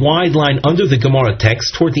fourth wide line under the Gemara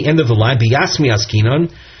text, toward the end of the line. B'yasmi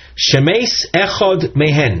askinon, shemeis echad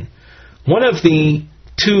mehen. One of the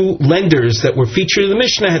two lenders that were featured in the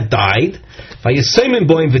Mishnah had died. Vayisoimim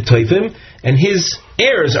boim v'toivim, and his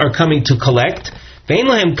heirs are coming to collect. Ve'en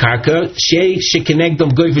lahem karka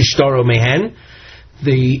shekenegdom goy v'shtaro mehen.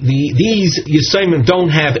 These Yisoimim don't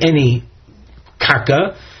have any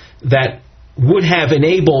karka that would have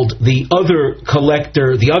enabled the other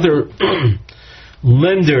collector, the other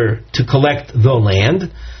lender, to collect the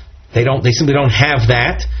land. They simply don't have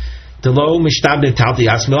that. Delo mishtabne talti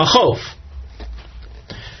asmil achov.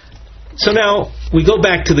 So now we go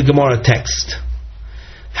back to the Gemara text.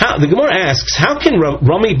 The Gemara asks, how can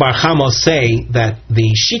Rami Bar Chama say that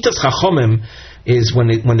the Shitas Chachomim is when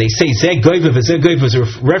they say Zeh Goyva v'Zeh Goyva is a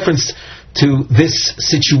reference to this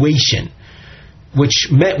situation, which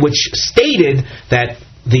stated that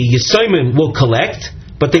the Yisoimim will collect,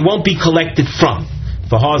 but they won't be collected from.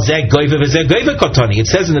 It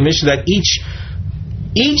says in the Mishnah that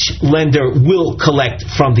each lender will collect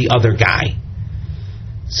from the other guy.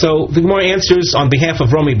 So the Gemara answers on behalf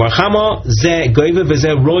of Rami Bar Chama, Zeh Goyva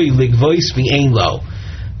v'Zeh Roi Ligvois v'Ein Lo.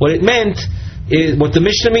 What it meant is, what the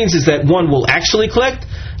Mishnah means is that one will actually collect,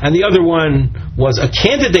 and the other one was a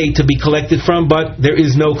candidate to be collected from, but there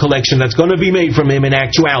is no collection that's going to be made from him in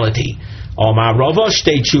actuality. Rava is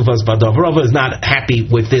not happy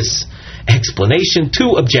with this explanation.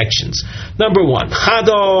 Two objections. Number one, first,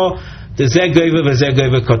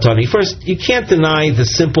 you can't deny the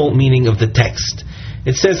simple meaning of the text.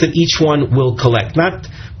 It says that each one will collect, not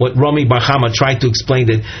what Rami Bar Chama tried to explain,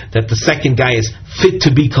 that the second guy is fit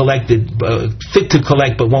to be collected, fit to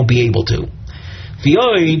collect but won't be able to.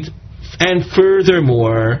 And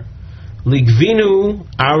furthermore, ligvinu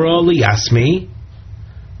ara liyasmi,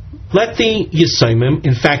 let the Yisoimim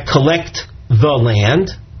in fact collect the land.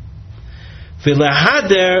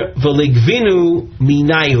 V'lehader v'ligvinu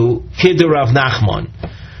minayu kiderav Nachman,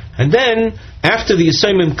 and then after the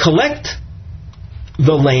Yisoimim collect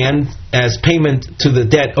the land as payment to the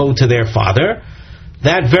debt owed to their father,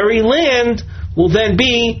 that very land will then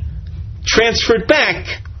be transferred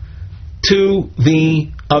back to the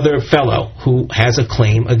other fellow who has a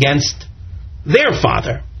claim against their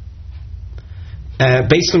father,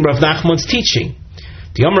 based on Rav Nachman's teaching.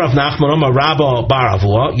 The Yom Rav Nachman Omar Rabba Bar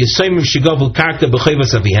Avua Yisoimim Shigovu Karka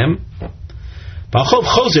B'Chayvas Avihem B'Achov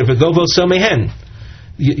Choser V'Govo Somehen.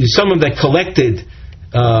 Someone that collected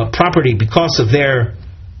property because of their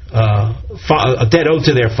a debt owed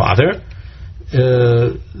to their father,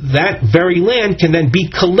 that very land can then be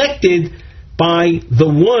collected by the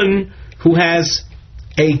one who has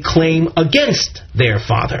a claim against their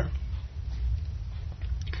father.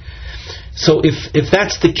 So if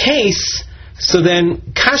that's the case, so then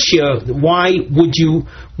Kashya, why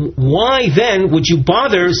then would you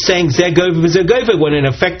bother saying Zegova v'Zegova when in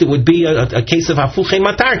effect it would be a case of Hafuche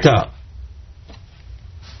Matarta?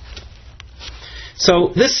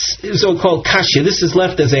 So this is so-called Kashya. This is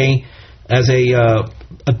left as a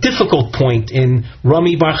difficult point in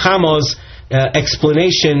Rami Bar Chama's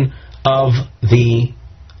explanation of the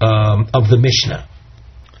Mishnah.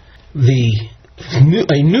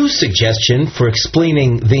 A new suggestion for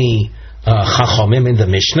explaining the Chachamim in the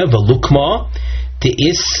Mishnah, Velukma,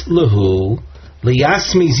 Te'is Lehu,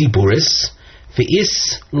 Liyasmi Ziburis,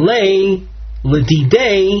 Ve'is Le,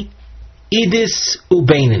 Ledidei, Idis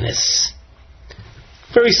Ubeininis.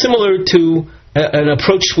 Very similar to an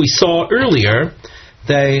approach we saw earlier.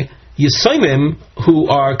 The Yisomim, who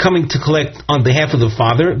are coming to collect on behalf of the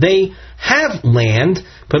father, they have land,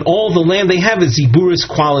 but all the land they have is Ziburis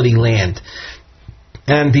quality land.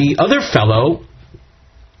 And the other fellow,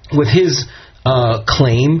 with his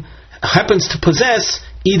claim, happens to possess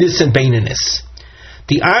Idis and Beininis.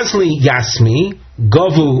 The Azli Yasmi,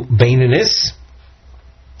 Govu Beininis,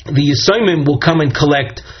 the Yisomim will come and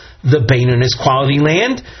collect the Beininis quality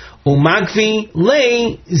land, Umagvi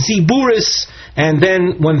Le Ziburis, and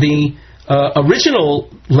then when the original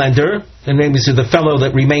lender, the name is the fellow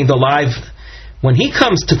that remained alive, when he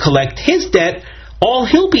comes to collect his debt, all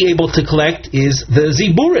he'll be able to collect is the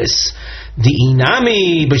Ziburis. The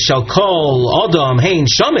Inami B'Shal Kol Adam Hein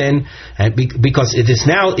Shaman, because it is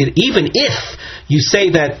now, even if you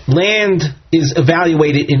say that land is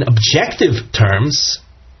evaluated in objective terms,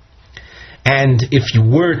 and if you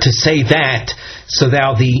were to say that, so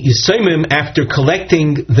now the Yisomim, after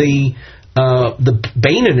collecting the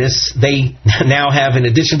Beininis, they now have, in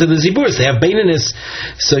addition to the Ziburis, they have Beininis.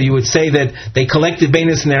 So you would say that they collected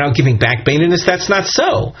Beininis and they're now giving back Beininis. That's not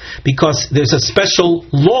so, because there's a special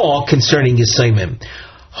law concerning Yisomim.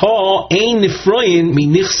 Ha ein nifroyin mi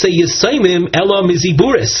nichse Yisomim ela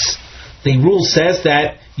miziburis. The rule says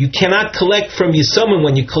that you cannot collect from Yisomim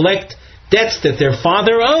when you collect debts that their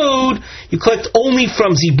father owed. You collect only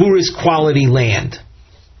from Ziburis quality land.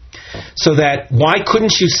 So that, why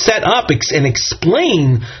couldn't you set up and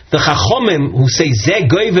explain the Chachomim who say Zeh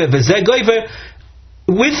Goyve v'Zeh Goyve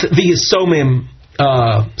with the Yisomim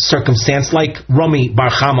circumstance, like Rami Bar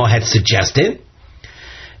Chama had suggested?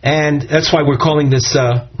 And that's why we're calling this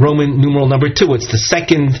Roman numeral number 2. It's the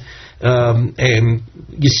second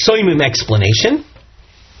Yisomim explanation.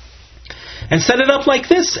 And set it up like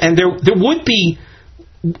this, and there would be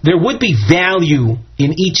value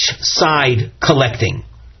in each side collecting.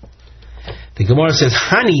 The Gemara says,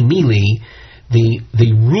 Hani Mili,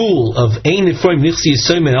 the rule of Ein Nifroim Nichsi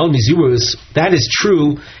Yisomim El Mizurus, that is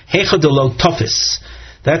true, Hecha Delo Tofis.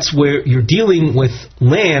 That's where you're dealing with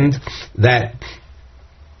land that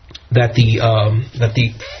the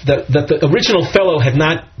original fellow had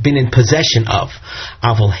not been in possession of.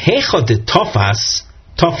 Aval Hecha de Tofas.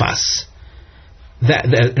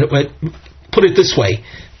 Put it this way: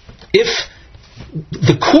 if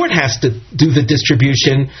the court has to do the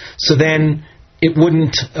distribution, so then it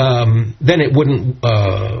wouldn't.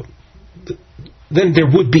 Then there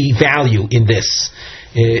would be value in this,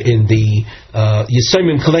 in the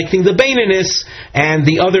Yisomim collecting the Beininis, and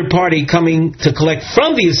the other party coming to collect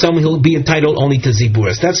from the Yisomim, he'll be entitled only to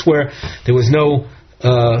Ziburis. That's where there was no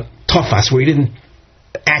Tofas, where he didn't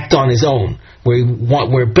act on his own,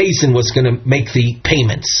 where Basin was going to make the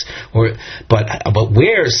payments, but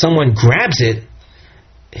where someone grabs it,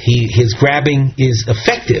 his grabbing is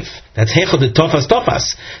effective. That's Hecha de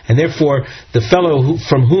Tofas, and therefore the fellow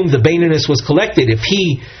from whom the Beininis was collected, if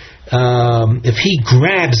he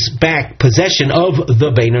grabs back possession of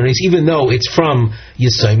the Beininis, even though it's from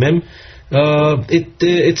Yisomim,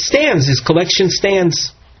 it stands. His collection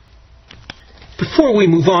stands. Before we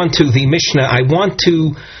move on to the Mishnah, I want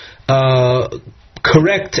to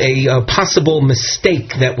correct a possible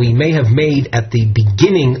mistake that we may have made at the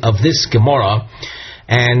beginning of this Gemara,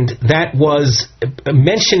 and that was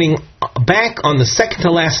mentioning back on the second to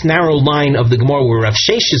last narrow line of the Gemara where Rav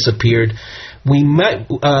Sheshes appeared.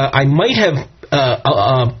 I might have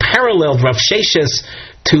paralleled Rav Sheshes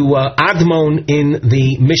to Admon in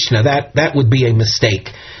the Mishnah. That would be a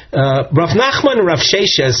mistake. Rav Nachman and Rav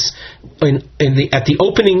Sheshes at the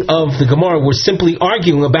opening of the Gemara were simply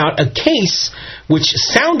arguing about a case which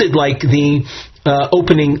sounded like the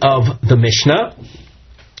opening of the Mishnah,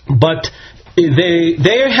 but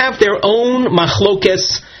they have their own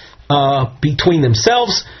machlokes between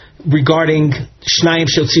themselves regarding Shnayim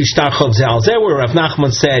Shotzi Shtar Chov Zal Zeh, where Rav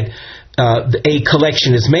Nachman said a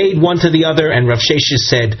collection is made one to the other, and Rav Sheshes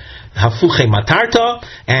said Hafuche Matarta,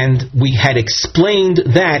 and we had explained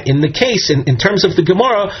that in the case, in terms of the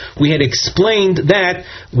Gemara, we had explained that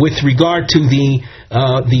with regard to the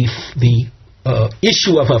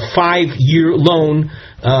issue of a 5-year loan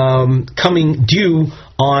coming due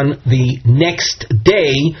on the next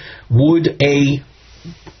day, would a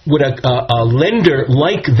lender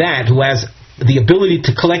like that, who has the ability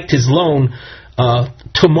to collect his loan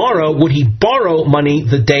tomorrow would he borrow money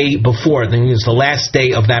the day before? Then it was the last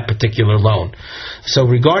day of that particular loan. So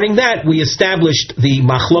regarding that, we established the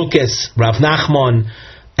machlokes Rav Nachman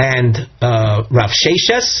and Rav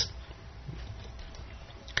Sheshes,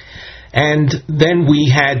 and then we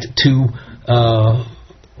had to,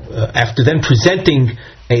 after then presenting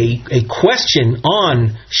a question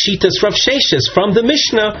on Shitas Rav Sheshes from the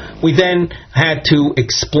Mishnah, we then had to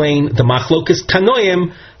explain the machlokes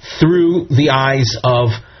Tanoim through the eyes of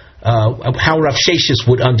how Rav Sheshes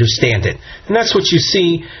would understand it. And that's what you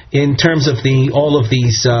see in terms of all of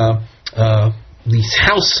these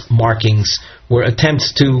house markings, were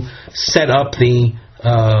attempts to set up the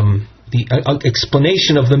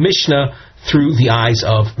explanation of the Mishnah through the eyes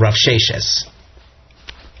of Rav Sheshes.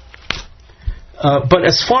 But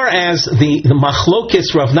as far as the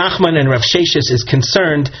machlokes Rav Nachman and Rav Sheshes is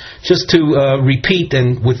concerned, just to repeat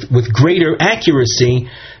and with greater accuracy,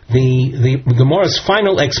 the Gemara's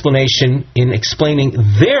final explanation in explaining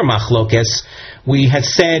their machlokes, we had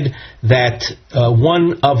said that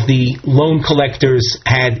one of the loan collectors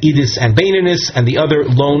had idis and beininus, and the other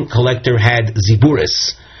loan collector had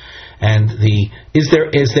ziburis. And is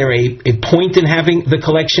there a point in having the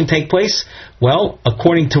collection take place? Well,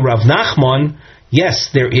 according to Rav Nachman, yes,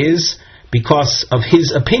 there is, because of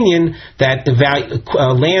his opinion that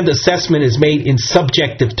land assessment is made in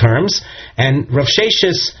subjective terms, and Rav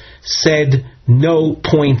Sheshes said no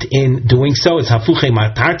point in doing so. It's hafuche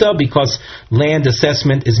matarta, because land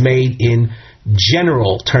assessment is made in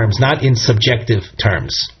general terms, not in subjective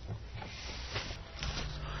terms.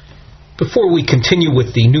 Before we continue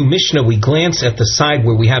with the new Mishnah, we glance at the side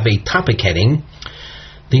where we have a topic heading,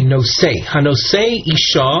 the nosei. Hanosei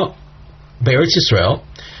isha be'eretz Yisrael,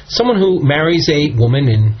 someone who marries a woman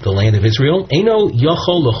in the land of Israel, eino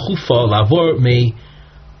yochol lechufa lavor me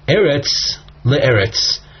eretz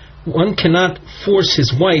le'eretz. One cannot force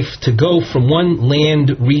his wife to go from one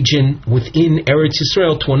land region within Eretz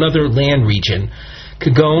Yisrael to another land region.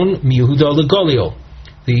 Kagon miYehuda leGolio.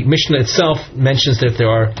 The Mishnah itself mentions that there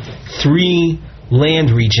are 3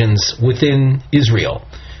 land regions within Israel.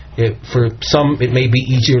 For some, it may be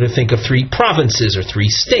easier to think of 3 provinces or 3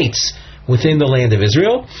 states within the land of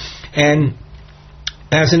Israel. And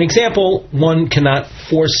as an example, one cannot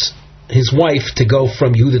force his wife to go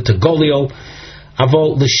from Yehuda to Golio.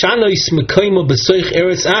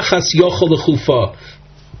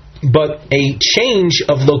 But a change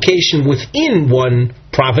of location within one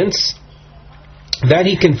province, that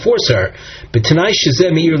he can force her,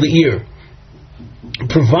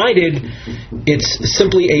 provided it's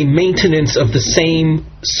simply a maintenance of the same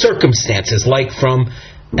circumstances, like from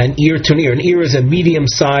an ear to an ear. An ear is a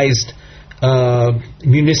medium-sized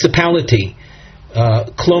municipality.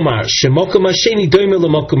 Klomar, shemokum hasheni doime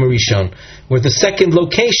lemokum harishon, where the second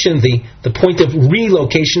location, the point of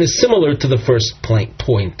relocation, is similar to the first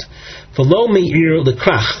point. V'lo me'ir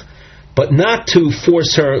lekrach, but not to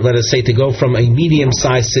force her, let us say, to go from a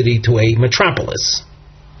medium-sized city to a metropolis.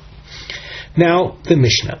 Now, the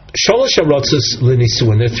Mishnah. Sholosh harotzos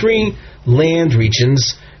lenisuin. There are 3 land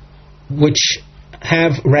regions which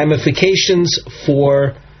have ramifications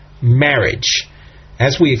for marriage,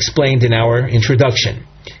 as we explained in our introduction.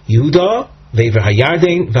 Yehuda,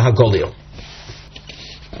 ve'v'hayarden, v'hagolio.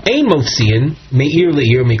 Ein motziin me'ir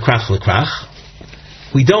le'ir mikrach lekrach.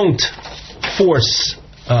 We don't force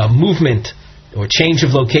movement or change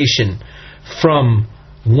of location from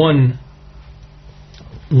one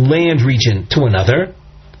land region to another.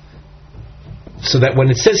 So that when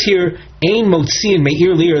it says here, Ein motziin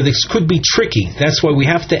me'ir le'ir, this could be tricky. That's why we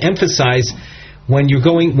have to emphasize when you're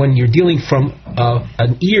dealing from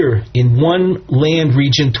an ear in one land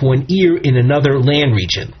region to an ear in another land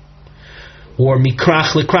region, or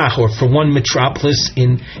mikrach lekrach, or from one metropolis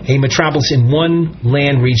in one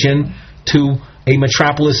land region to a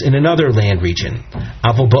metropolis in another land region.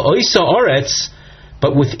 Avo ba'oisa oretz,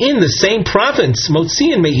 but within the same province,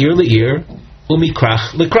 motziin me'ir le'ir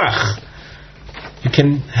umikrach lekrach.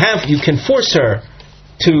 You can force her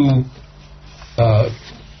to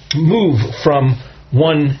move from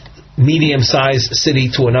one medium-sized city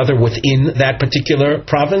to another within that particular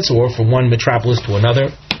province, or from one metropolis to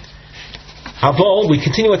another. Avol, we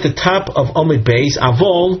continue at the top of Omid Beis.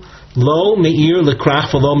 Avol lo me'ir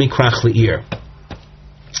lekrach v'lo mikrach le'ir.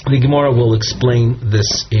 The Gemara will explain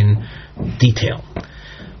this in detail.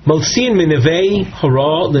 Motzin minevei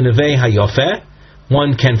hara lenevei hayofeh.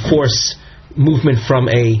 One can force movement from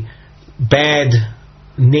a bad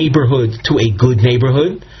neighborhood to a good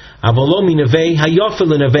neighborhood. Avolo minevei hayofeh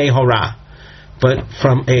lenevei hara. But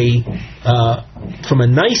from a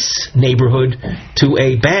nice neighborhood to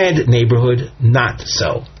a bad neighborhood, not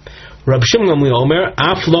so. Rab Shimon Omer,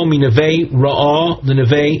 Af lo minavei ra'ah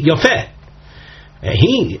l'navei yafeh.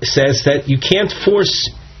 He says that you can't force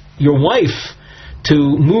your wife to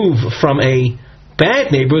move from a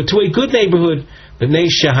bad neighborhood to a good neighborhood. B'nei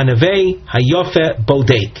shehanavei hayafeh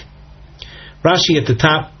bodek. Rashi at the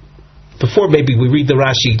top. Before maybe we read the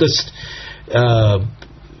Rashi, just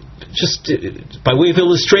by way of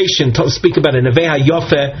illustration, speak about a Nevei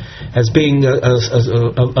HaYofeh as being a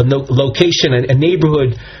location, a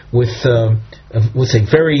neighborhood with a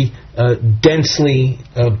very densely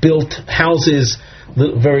built houses,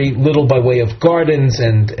 very little by way of gardens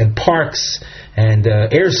and parks and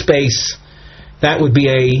airspace. That would be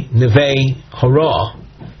a Nevei Hara.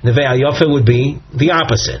 Nevei HaYofeh would be the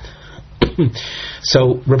opposite.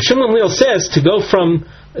 So Reb Shimon Gamliel says to go from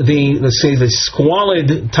the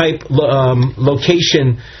squalid type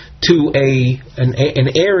location to an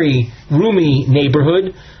airy, roomy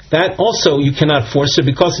neighborhood, that also you cannot force it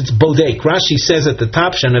because it's bodek. Rashi says at the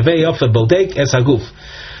top, Shanavei Yofa bodek es haguf.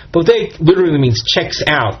 Bodek literally means checks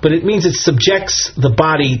out, but it means it subjects the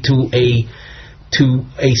body to a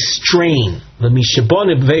strain.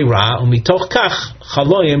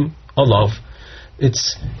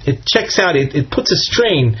 It checks out, it puts a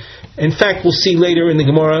strain. In fact, we'll see later in the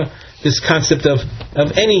Gemara this concept of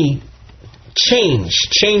any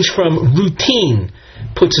change from routine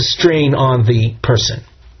puts a strain on the person.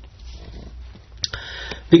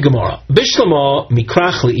 The Gemara, Bishlama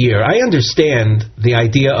mikrach le'ir. I understand the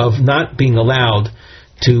idea of not being allowed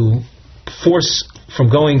to force from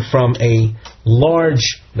going from a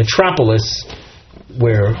large metropolis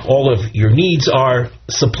where all of your needs are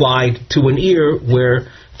supplied to an ear where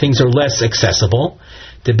things are less accessible.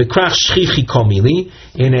 The bekrach shchichi komili,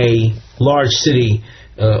 in a large city,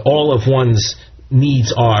 all of one's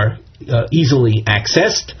needs are easily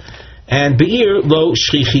accessed. And be'ir lo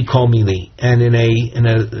shchichi komili, and in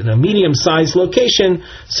a medium-sized location,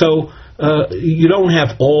 so you don't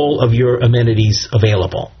have all of your amenities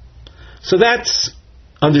available. So that's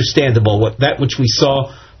understandable. That which we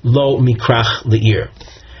saw. Lo mikrach le'ir.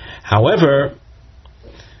 However,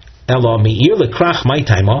 elo mi'ir lekrach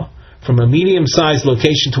ma'itaima, from a medium-sized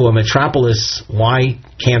location to a metropolis, why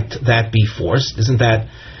can't that be forced? Isn't that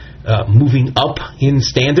moving up in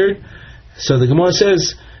standard? So the Gemara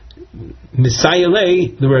says,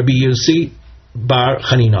 Misayele, the Rabbi Yossi bar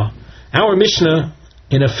Chanina. Our Mishnah,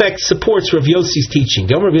 in effect, supports Rav Yossi's teaching.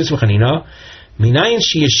 From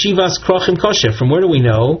where do we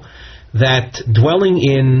know that dwelling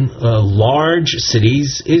in large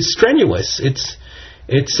cities is strenuous? It's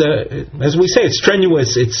as we say, it's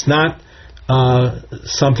strenuous. It's not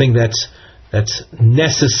something that's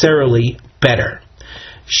necessarily better.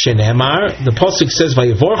 Shenemar, the pasuk says,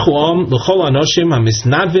 "Vayevorchu am l'chol anoshim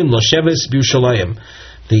hamisnadvim losheves b'Yerushalayim."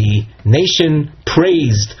 The nation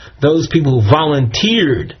praised those people who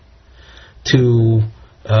volunteered to.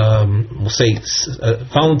 We'll say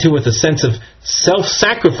volunteer with a sense of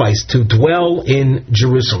self-sacrifice to dwell in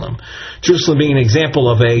Jerusalem. Jerusalem being an example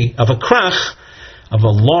of a krach, of a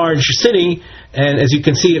large city, and as you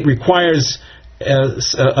can see, it requires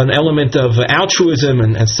an element of altruism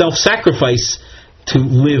and self-sacrifice to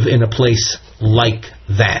live in a place like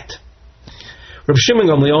that. Reb Shimon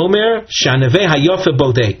Gamliel Omer, Shanavei Hayofe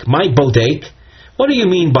Bodek. My Bodek. What do you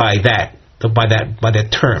mean by that? By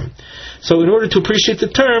that term? So in order to appreciate the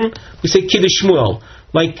term, we say Kiddush Shmuel,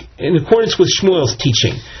 like in accordance with Shmuel's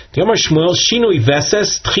teaching. The Amar Shmuel, Shinui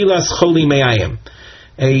Veses Tchilas Choli Me'ayim.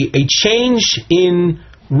 A change in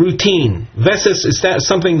routine. Veses is that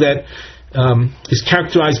something that is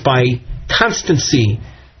characterized by constancy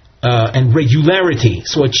and regularity.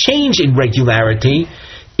 So a change in regularity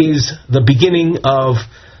is the beginning of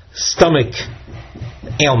stomach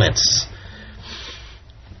ailments.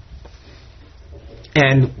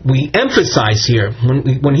 And we emphasize here,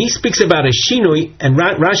 when he speaks about a shinui, and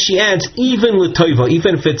Rashi adds, even l'toiva,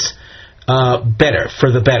 even if it's better, for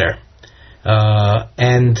the better.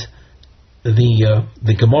 And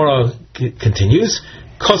the Gemara continues,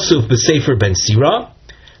 Kosuv b'sefer ben Sira.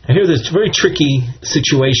 Now here there's a very tricky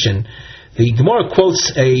situation. The Gemara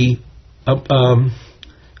quotes a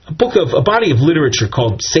body of literature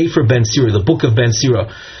called Sefer ben Sira, the Book of Ben Sira.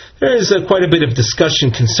 There is quite a bit of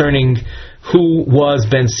discussion concerning who was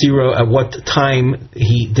Ben Sira, at what time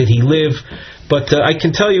did he live. But I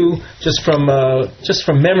can tell you, just from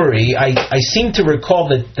memory, I seem to recall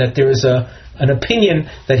that there is an opinion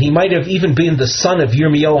that he might have even been the son of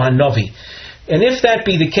Yirmiyahu Hanavi. And if that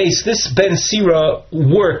be the case, this Ben Sira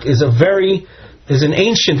work is an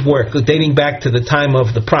ancient work dating back to the time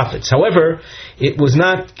of the prophets. However, it was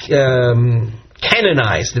not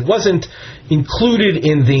canonized. It wasn't included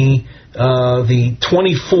in the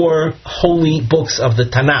 24 holy books of the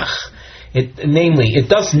Tanakh. Namely, it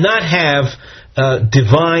does not have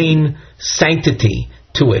divine sanctity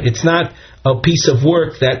to it. It's not a piece of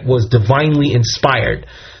work that was divinely inspired.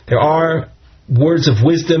 There are words of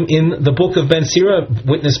wisdom in the book of Ben Sira,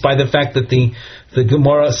 witnessed by the fact that the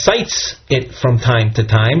Gemara cites it from time to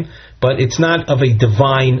time, but it's not of a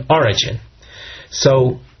divine origin.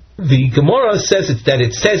 So the Gemara says that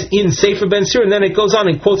it says in Sefer Ben Sira, and then it goes on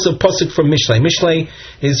and quotes a pasuk from Mishlei. Mishlei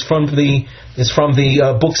is from the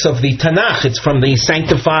books of the Tanakh. It's from the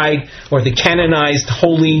sanctified or the canonized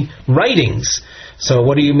holy writings. So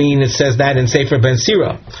what do you mean it says that in Sefer Ben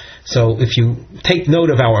Sira? So if you take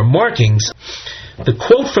note of our markings, the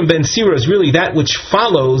quote from Ben Sira is really that which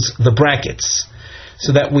follows the brackets.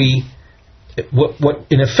 So that what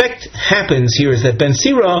in effect happens here is that Ben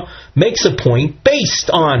Sira makes a point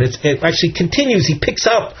based on, it actually continues, he picks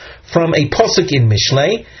up from a pasuk in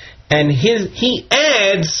Mishlei, and he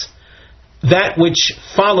adds that which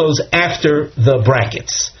follows after the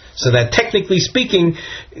brackets. So that technically speaking,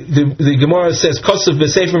 the Gemara says, Kosav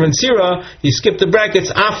b'Sefer Ben Sira, you skip the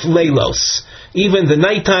brackets, af leilos. Even the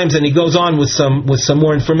night times, and he goes on with some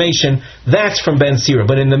more information. That's from Ben Sira.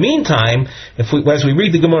 But in the meantime, as we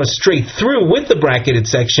read the Gemara straight through with the bracketed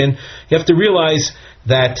section, you have to realize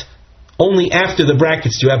that only after the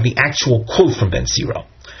brackets do you have the actual quote from Ben Sira.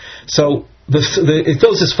 So it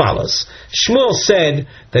goes as follows. Shmuel said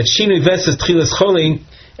that Shinui Vesas Tchilas Choli,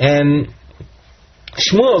 and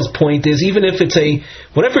Shmuel's point is, even if it's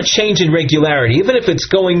whatever change in regularity, even if it's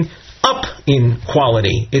going up in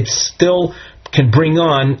quality, it still can bring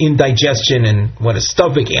on indigestion and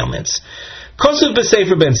stomach ailments. Kosuv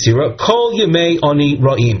b'Sefer Ben Sira, Kol Yemei Oni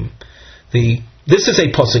Ro'im. This is a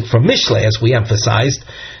pasuk from Mishlei, as we emphasized,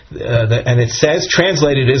 and it says,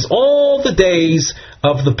 translated as, all the days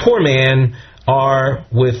of the poor man are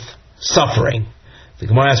with suffering. The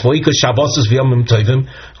Gemara asks,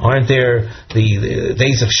 aren't there the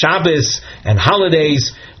days of Shabbos and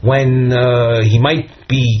holidays when he might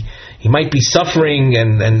be suffering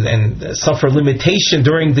and suffer limitation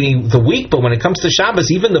during the week? But when it comes to Shabbos,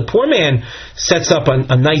 even the poor man sets up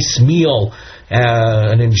a nice meal,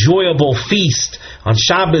 an enjoyable feast on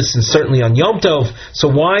Shabbos and certainly on Yom Tov. So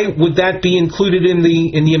why would that be included in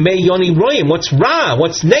the Yemei Yoni Royim? What's ra?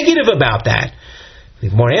 What's negative about that? The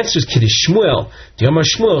more answers, Kiddush Shmuel. Diomar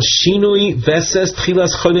Shmuel, Shinui Veses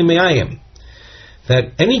Tchilas Choli Me'ayim.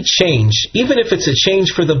 That any change, even if it's a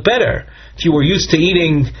change for the better, if you were used to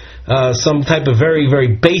eating some type of very,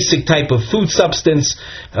 very basic type of food substance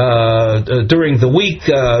during the week,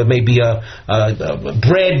 maybe a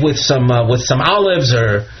bread with some olives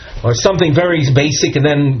or something very basic, and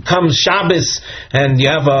then comes Shabbos, and you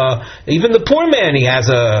have even the poor man, he has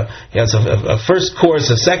a first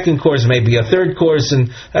course, a second course, maybe a third course,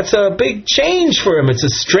 and that's a big change for him. It's a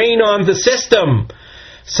strain on the system,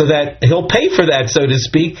 so that he'll pay for that, so to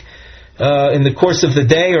speak, in the course of the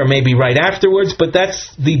day, or maybe right afterwards. But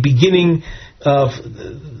that's the beginning of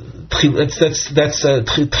that's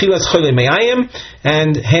Tchilas Chole Me'ayim,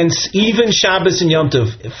 and hence even Shabbos and Yom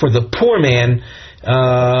Tov for the poor man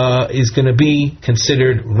is going to be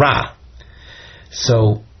considered ra.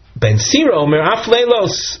 So Ben Sira Omer Af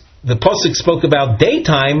Leilos, the pasuk spoke about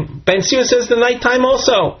daytime. Ben Sira says the nighttime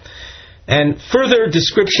also. And further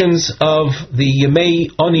descriptions of the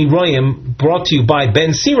Yemei Oni Royim brought to you by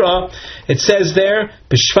Ben Sira. It says there,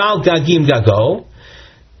 B'Shval Gagim Gago,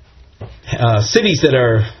 cities that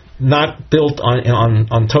are not built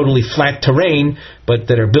on totally flat terrain, but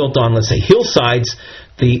that are built on, let's say, hillsides.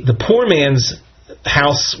 The poor man's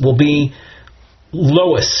house will be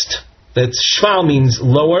lowest. That Shval means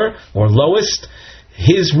lower or lowest.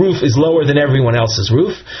 His roof is lower than everyone else's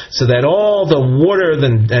roof, so that all the water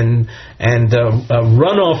and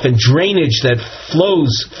runoff and drainage that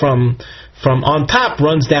flows from on top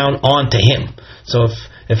runs down onto him. So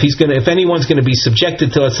if anyone's going to be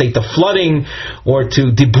subjected to, let's say, to flooding or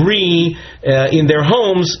to debris in their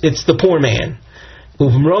homes, it's the poor man.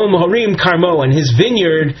 Uvrom Harim Karmo, and his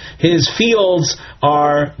vineyard, his fields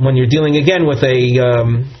are, when you're dealing again with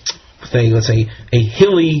let's say a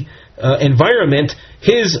hilly environment,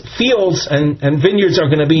 his fields and vineyards are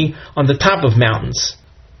going to be on the top of mountains.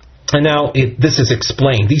 And now this is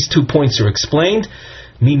explained. These 2 points are explained.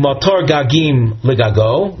 Mimatar Gagim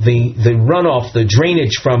Legago, the runoff, the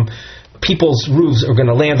drainage from people's roofs are going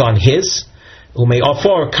to land on his. Umei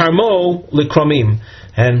Afar Karmo Likramim,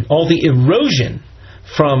 and all the erosion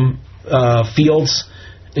from fields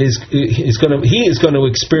is going to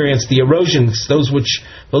experience the erosions. Those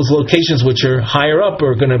locations which are higher up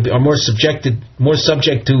are more subject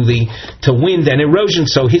to wind and erosion.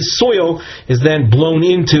 So his soil is then blown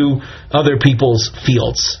into other people's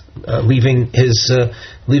fields, leaving his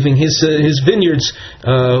vineyards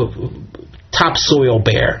topsoil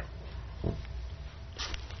bare.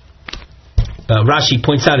 Rashi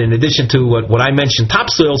points out, in addition to what I mentioned,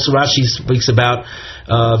 topsoil, so Rashi speaks about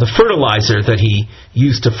the fertilizer that he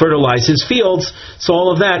used to fertilize his fields, so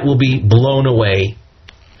all of that will be blown away.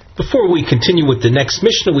 Before we continue with the next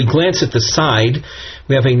Mishnah, we glance at the side.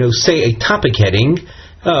 We have a topic heading.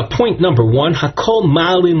 Point number 1, Hakol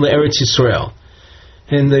Ma'alin Le'eretz Yisrael.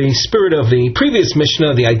 In the spirit of the previous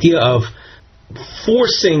Mishnah, the idea of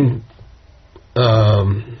forcing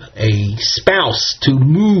a spouse to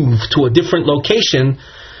move to a different location,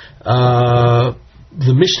 the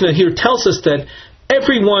Mishnah here tells us that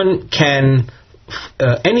anyone can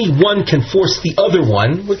force the other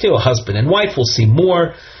one. With a husband and wife, we'll see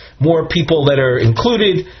more people that are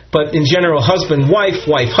included, but in general, husband, wife,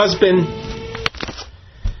 husband,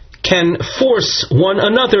 can force one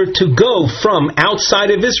another to go from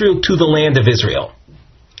outside of Israel to the land of Israel.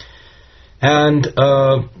 And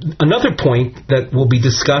another point that will be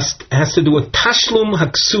discussed has to do with Tashlum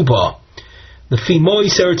HaKsuba, the Fi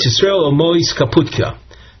Mois Eretz Yisrael or Mois Kaputka.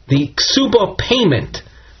 The Ksuba payment,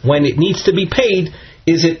 when it needs to be paid,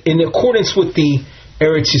 is it in accordance with the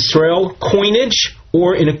Eretz Yisrael coinage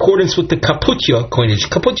or in accordance with the Kaputya coinage?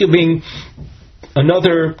 Kaputya being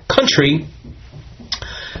another country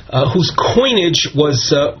whose coinage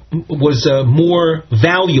was more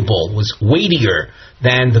valuable, was weightier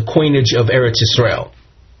than the coinage of Eretz Yisrael.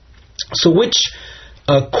 So which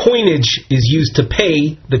coinage is used to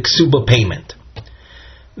pay the Ksuba payment?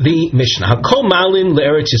 The Mishnah, Hakol Malin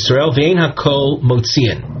le'Eretz Yisrael v'ein Hakol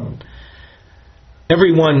Motzian.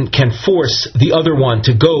 Everyone can force the other one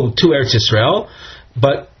to go to Eretz Yisrael,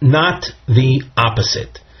 but not the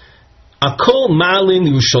opposite. Hakol Malin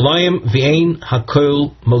Yerushalayim v'ein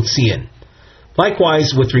Hakol Motzian.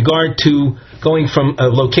 Likewise, with regard to going from a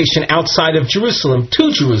location outside of Jerusalem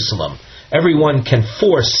to Jerusalem, everyone can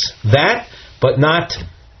force that, but not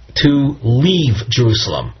to leave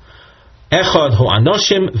Jerusalem. Echad hu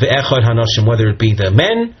anoshim ve'echad hanoshim, whether it be the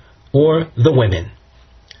men or the women.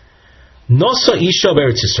 Nosa isha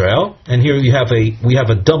b'Eretz Yisrael, and here we have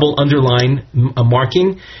a double underline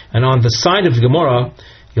marking, and on the side of the Gemara,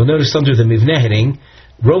 you'll notice under the Mivneh heading,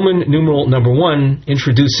 Roman numeral number 1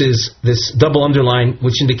 introduces this double underline,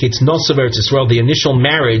 which indicates Nosa b'Eretz Yisrael, the initial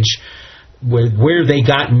marriage, where they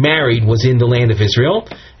got married was in the land of Israel.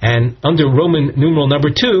 And under Roman numeral number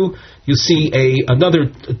 2, you see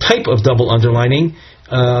another type of double underlining,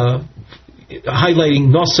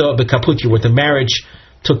 highlighting Nosa b'Kaputya, where the marriage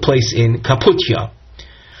took place in Kaputya.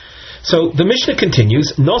 So the Mishnah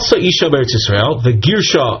continues, Nosa isha b'Eretz Yisrael, the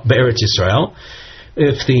Girsha b'Eretz Yisrael.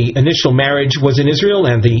 If the initial marriage was in Israel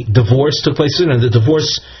and the divorce took place in, and the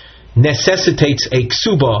divorce necessitates a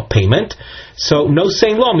ksuba payment, so no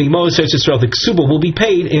saying law, Mimos Eretz Yisrael, the ksuba will be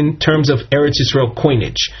paid in terms of Eretz Yisrael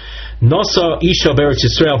coinage. Nosa isha b'Eretz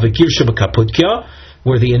Yisrael v'girsha b'Kaputya,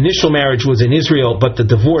 where the initial marriage was in Israel but the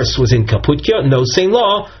divorce was in Kaputya, no saying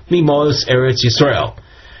law, Mimos Eretz Yisrael.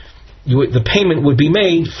 The payment would be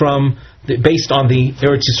made based on the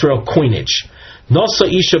Eretz Yisrael coinage. Nosa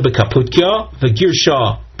isha b'Kaputya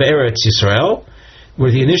v'girsha b'Eretz Yisrael,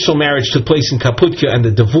 where the initial marriage took place in Kaputya and the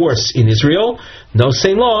divorce in Israel, no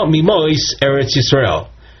saying law, Mimois Eretz Yisrael.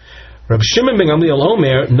 Rabbi Shimon ben Gamliel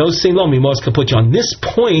Omer, no saying law, Mimois Kaputya. On this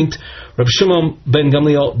point, Rabbi Shimon ben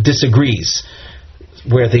Gamliel disagrees.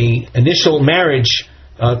 Where the initial marriage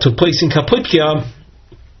took place in Kaputya,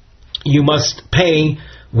 you must pay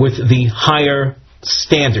with the higher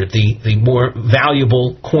standard, the more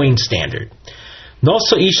valuable coin standard.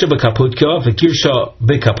 Nosa isha b'Kaputya v'girsha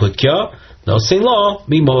b'Kaputya, no saying law,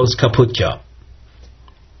 mimos Kaputya.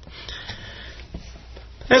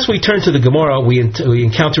 As we turn to the Gemara, we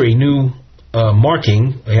encounter a new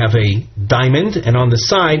marking. We have a diamond, and on the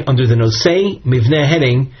side, under the Nosei Mivneh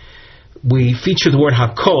heading, we feature the word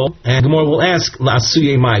Hakol, and the Gemara will ask,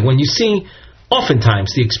 La'asuye mai. When you see,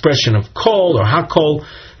 oftentimes, the expression of Kol or Hakol,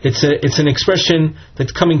 it's an expression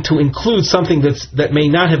that's coming to include something that may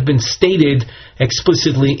not have been stated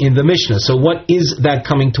explicitly in the Mishnah. So what is that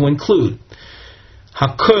coming to include?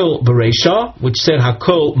 Hakol Bereisha, which said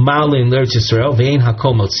Hakol Malin L'Eretz Yisrael, Ve'ein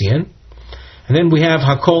Hakol Motzian. And then we have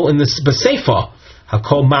Hakol in the Baseifa,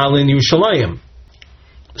 Hakol Malin Yerushalayim.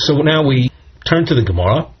 So now we turn to the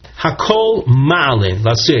Gemara. Hakol Malin,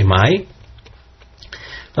 La'asuye mai.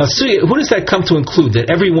 What does that come to include? That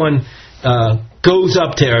everyone goes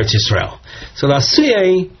up to Eretz Yisrael. So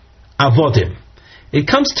Lasuyei Avodim. It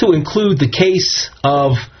comes to include the case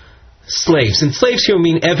of slaves. And slaves here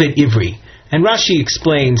mean Eved Ivri. And Rashi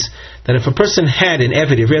explains that if a person had an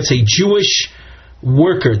Eved Ivri, that's a Jewish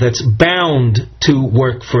worker that's bound to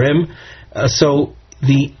work for him, so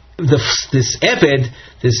this Eved,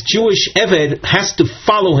 this Jewish Eved, has to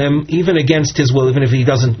follow him even against his will. Even if he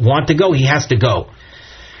doesn't want to go, he has to go.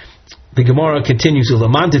 The Gemara continues,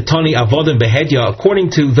 according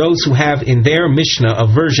to those who have in their Mishnah a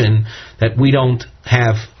version that we don't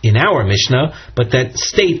have in our Mishnah, but that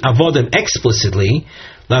state avodim explicitly,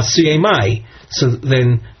 so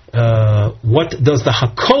then what does the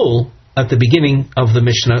Hakol at the beginning of the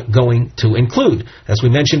Mishnah going to include? As we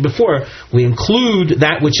mentioned before, we include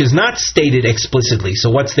that which is not stated explicitly. So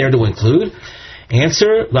what's there to include?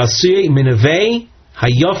 Answer, Lasuyei minavei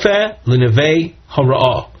hayofe linavei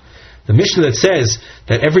hara'ah. The Mishnah that says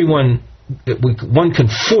that one can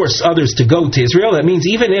force others to go to Israel, that means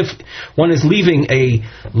even if one is leaving a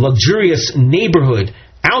luxurious neighborhood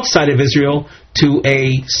outside of Israel to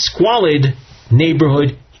a squalid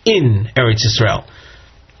neighborhood in Eretz Yisrael.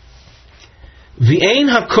 V'ein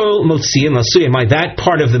hakol motziin lasuyei, that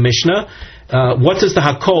part of the Mishnah, what does the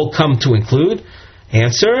hakol come to include?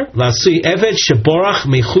 Answer, lasui eved sheborach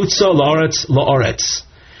mechutza la'aretz.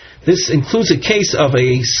 This includes a case of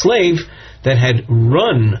a slave that had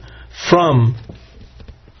run from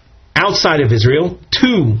outside of Israel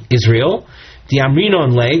to Israel. The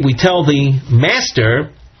Amrinon lay, we tell the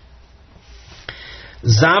master,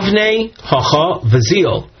 Zavne hacha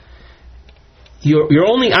vazil. Your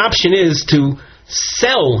only option is to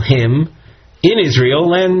sell him in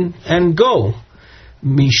Israel and go.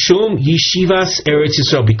 Mishum yeshivas Eretz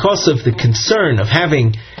Yisrael, because of the concern of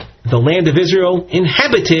having the land of Israel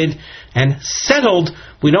inhabited and settled,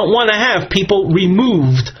 we don't want to have people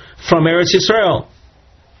removed from Eretz Yisrael.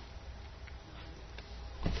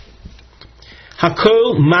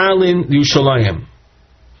 Hakol Malin Yerushalayim.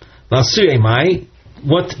 Lasuyei Mai,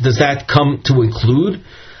 what does that come to include?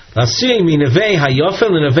 Lasuyei minavei hayofe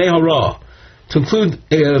linavei hara. To include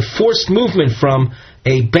a forced movement from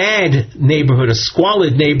a bad neighborhood, a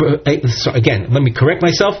squalid neighborhood. Again, let me correct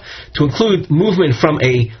myself. To include movement from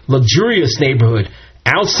a luxurious neighborhood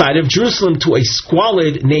outside of Jerusalem to a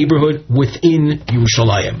squalid neighborhood within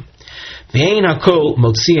Yerushalayim. V'ein hakol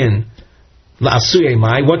motziin la'asuyei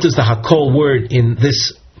mai. What does the hakol word in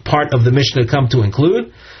this part of the Mishnah come to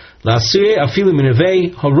include? La'asuyei afilu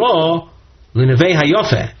minavei hara linavei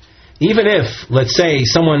hayofe. Even if, let's say,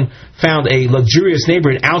 someone found a luxurious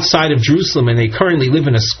neighborhood outside of Jerusalem and they currently live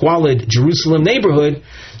in a squalid Jerusalem neighborhood,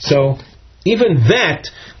 so even that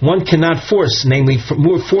one cannot force, namely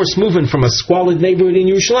force movement from a squalid neighborhood in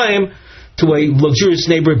Yerushalayim to a luxurious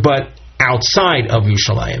neighborhood but outside of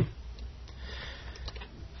Yerushalayim.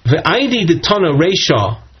 Ve'aidi detana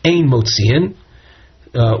reisha ein motziin.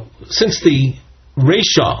 Since the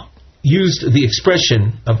reisha used the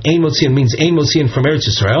expression of ein motziin, means ein motziin from Eretz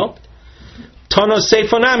Yisrael, Tana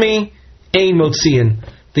Seifa Nami Ein Motziin.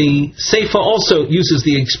 The Seifa also uses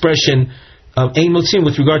the expression of Ein Motziin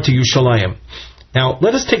with regard to Yerushalayim. Now,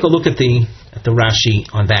 let us take a look at the Rashi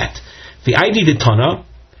on that. The ID de Tana,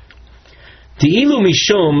 the Ilu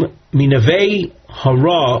Mishum Minavei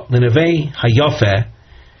Hara Linavei Hayafe.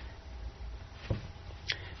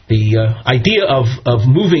 The idea of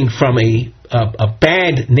moving from a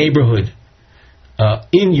bad neighborhood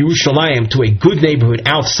in Yerushalayim to a good neighborhood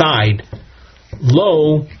outside.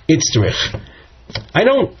 Lo itzrich. I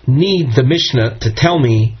don't need the Mishnah to tell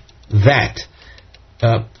me that.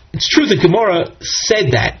 It's true the Gemara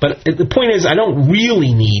said that, but the point is I don't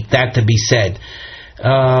really need that to be said.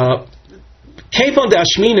 Kevon de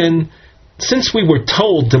Ashminin, since we were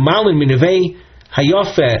told Demalin minavei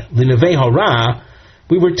hayofe linavei hara,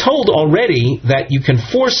 we were told already that you can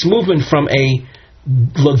force movement from a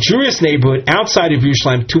luxurious neighborhood outside of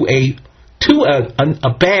Yerushalayim to a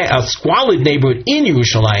squalid neighborhood in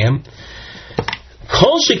Yerushalayim.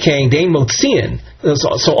 Kol shekain dein motziin.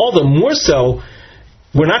 So all the more so,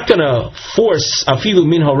 we're not going to force afilu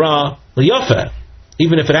min hara liyafa,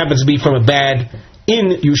 even if it happens to be from a bad in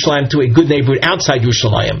Yerushalayim to a good neighborhood outside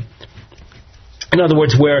Yerushalayim. In other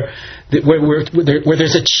words, where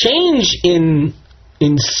there's a change in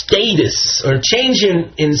status or change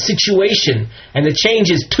in situation, and the change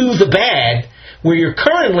is to the bad. Where you're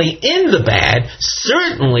currently in the bad,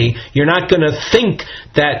 certainly you're not going to think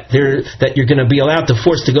that you're going to be allowed to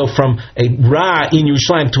force to go from a ra in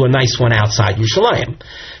Yerushalayim to a nice one outside Yerushalayim.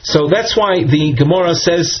 So that's why the Gemara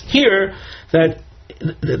says here that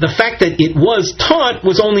the fact that it was taught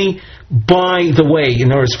was only by the way,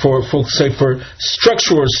 in order for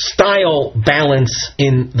structural style balance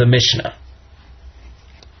in the Mishnah.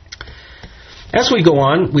 As we go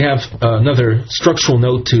on, we have another structural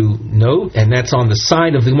note to note, and that's on the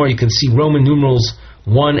side of the Gemara. You can see Roman numerals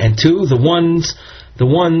 1 and 2. The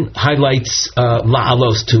one highlights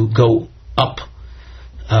la'alos, to go up,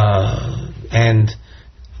 and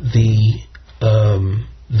the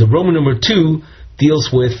Roman number 2 deals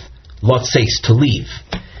with lotseis, to leave.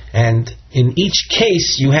 And in each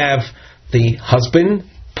case, you have the husband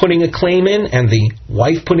putting a claim in and the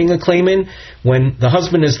wife putting a claim in. When the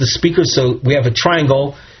husband is the speaker, so we have a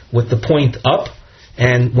triangle with the point up,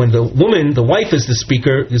 and when the woman, the wife, is the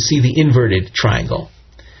speaker, you see the inverted triangle.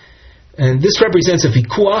 And this represents a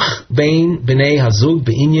vikuach bein b'nei hazug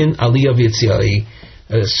be'inyan aliyah v'yetziah,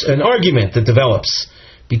 an argument that develops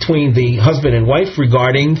between the husband and wife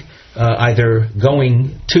regarding either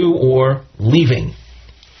going to or leaving.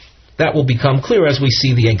 That will become clear as we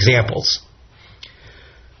see the examples.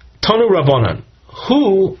 Tanu Rabbanan,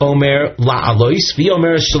 hu omer la'alois, vi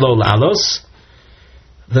omer shelo la'alos.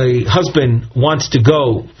 The husband wants to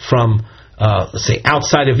go from, let's say,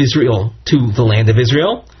 outside of Israel to the land of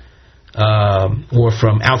Israel, or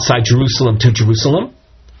from outside Jerusalem to Jerusalem.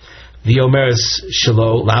 Vi omer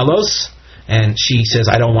shelo la'alos, and she says,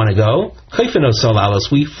 I don't want to go. Chayfeno so la'alos,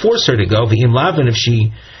 we force her to go. V'im lav, and if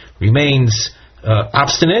she remains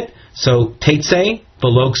obstinate, so teitzei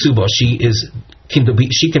below ksuba, she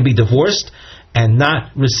can be divorced and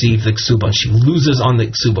not receive the ksuba. She loses on the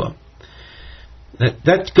ksuba.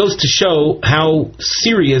 That goes to show how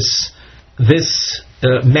serious this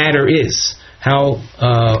matter is, how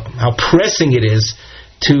pressing it is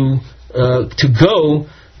to go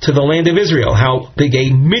to the land of Israel, how big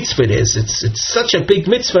a mitzvah it is. It's such a big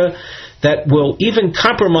mitzvah that will even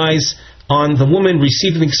compromise on the woman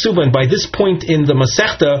receiving the ksuba. And by this point in the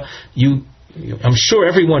Masechta, I'm sure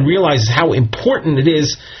everyone realizes how important it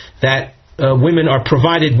is that women are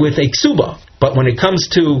provided with a ksuba. But when it comes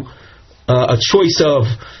to a choice of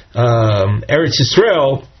Eretz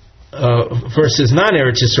Yisrael versus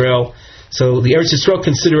non-Eretz Yisrael, so the Eretz Yisrael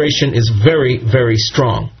consideration is very, very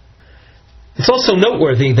strong. It's also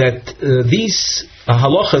noteworthy that these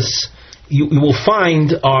halachas you will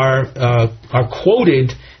find are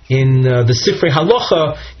quoted in the Sifrei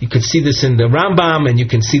Halacha. You can see this in the Rambam, and you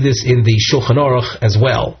can see this in the Shulchan Aruch as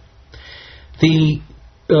well. The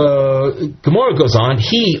Gemara goes on,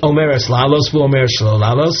 he omeres lalos v'omer shelo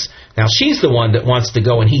lalos. Now she's the one that wants to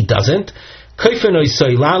go and he doesn't. Kofen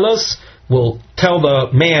oisoi lalos will tell the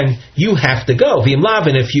man, you have to go. V'im lav,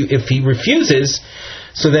 and if he refuses,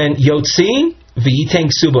 so then yotzi v'yiteng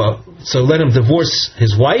ksuba. So let him divorce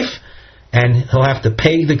his wife, and he'll have to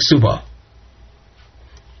pay the ksuba.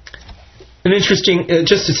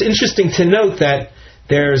 It's interesting to note that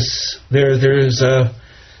there's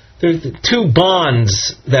two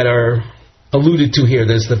bonds that are alluded to here.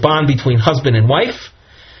 There's the bond between husband and wife,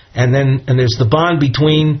 and there's the bond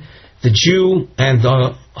between the Jew and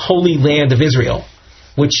the Holy Land of Israel,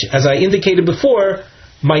 which, as I indicated before,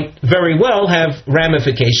 might very well have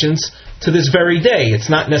ramifications to this very day. It's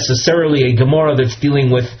not necessarily a Gemara that's dealing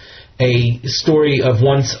with a story of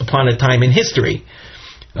once upon a time in history.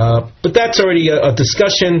 But that's already a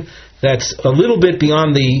discussion that's a little bit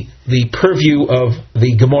beyond the purview of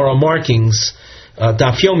the Gemara markings,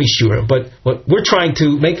 Daf Yomi Shura. But what we're trying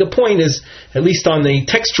to make a point is, at least on the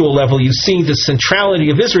textual level, you see the centrality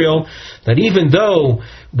of Israel, that even though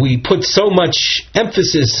we put so much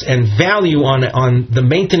emphasis and value on the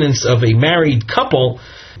maintenance of a married couple,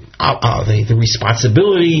 the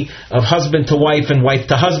responsibility of husband to wife and wife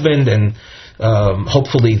to husband, and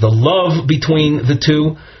hopefully the love between the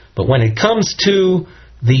two. But when it comes to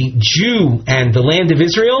the Jew and the land of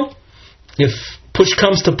Israel, if push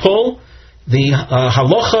comes to pull, the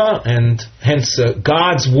halacha, and hence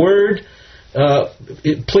God's word,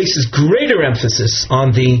 it places greater emphasis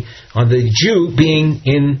on the Jew being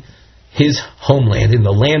in his homeland, in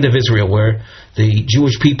the land of Israel, where the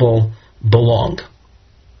Jewish people belong.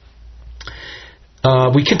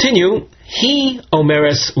 We continue. He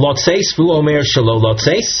omeres lotseis vu omer shelo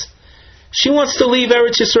lotseis. She wants to leave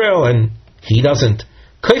Eretz Yisrael and he doesn't.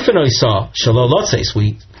 Kofen oisa shelo lotseis.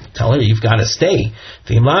 We tell her, you've got to stay.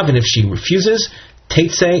 V'im lav, and if she refuses,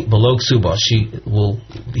 teitzei below ksuba. She will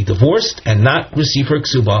be divorced and not receive her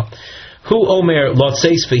ksuba. Hu omer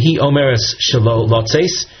lotseis v'hi omeres shelo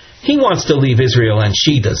lotseis. He wants to leave Israel and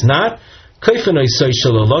she does not. Kofen oisa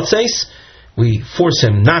shelo lotseis. We force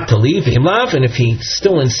him not to leave, and if he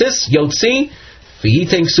still insists, yotzi,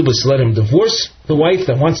 v'yiteng ksubas, let him divorce the wife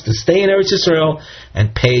that wants to stay in Eretz Yisrael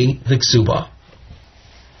and pay the ksuba.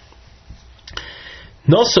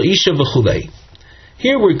 Noso isha v'chulei.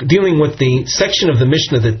 Here we're dealing with the section of the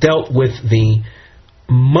Mishnah that dealt with the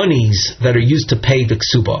monies that are used to pay the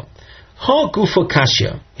ksuba. Ha gufa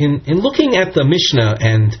kashya. In looking at the Mishnah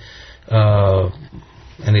and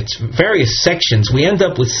its various sections, we end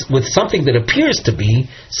up with something that appears to be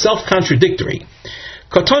self-contradictory.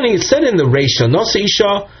 Katani, it said in the Reisha, Nosa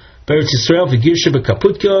Isha, Beretz Yisrael, V'girsha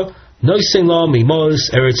B'kaputka, Noisen La Mimos,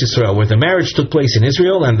 Eretz Yisrael, where the marriage took place in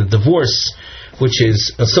Israel and the divorce, which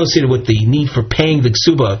is associated with the need for paying the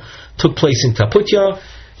ksuba, took place in Kaputya.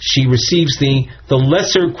 She receives the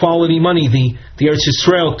lesser quality money, the Eretz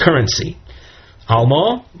Yisrael currency.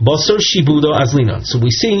 Alma, Basar Shibudo Azlina. So we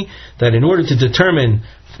see that in order to determine,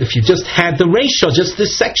 if you just had the Reisha, just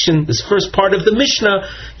this section, this first part of the Mishnah,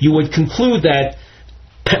 you would conclude that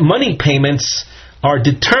money payments are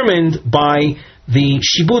determined by the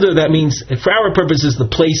shibuda. That means, for our purposes, the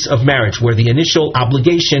place of marriage, where the initial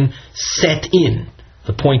obligation set in,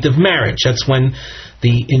 the point of marriage. That's when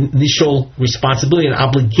the initial responsibility and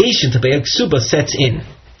obligation to pay a ksuba sets in.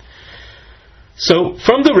 So,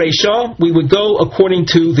 from the Reisha, we would go according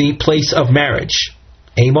to the place of marriage.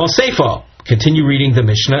 Ema Seifa. Continue reading the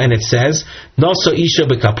Mishnah, and it says, Noso Isha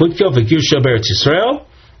B'Kaputya V'Girsha Beretz Yisrael,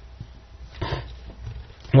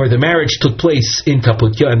 where the marriage took place in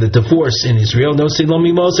Kaputya and the divorce in Israel. No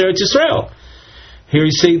Silomi Mos Eretz Yisrael. Here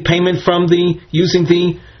you see payment from using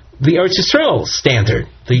the Eretz Yisrael standard,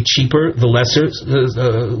 the cheaper, the lesser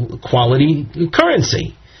quality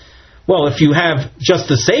currency. Well, if you have just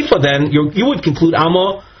the Seifa, then you would conclude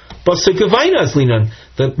Alma Basakavaina Aslinan.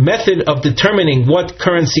 The method of determining what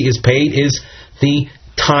currency is paid is the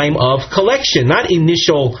time of collection, not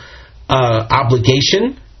initial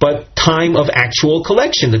obligation, but time of actual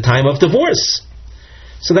collection, the time of divorce.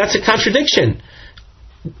 So that's a contradiction.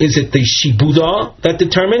 Is it the shibuda that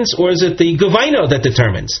determines, or is it the gavaina that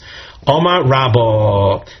determines? Omar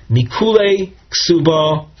Rabba Mikule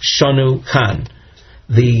Ksuba Shanu Khan.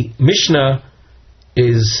 The Mishnah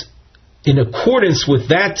is in accordance with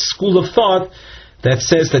that school of thought that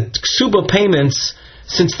says that ksuba payments,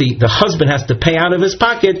 since the husband has to pay out of his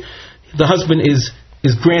pocket, the husband is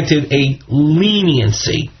granted a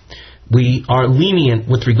leniency. We are lenient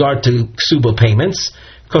with regard to ksuba payments.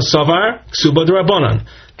 Kosavar ksuba d'Rabbanan.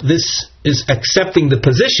 This is accepting the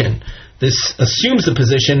position. This assumes the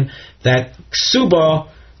position that ksuba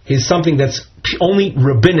is something that's only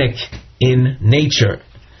rabbinic in nature.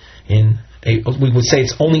 We would say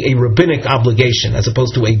it's only a rabbinic obligation as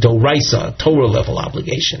opposed to a doraisa, Torah level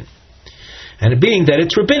obligation. And being that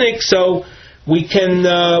it's rabbinic, so we can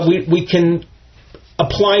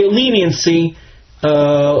apply leniency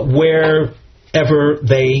wherever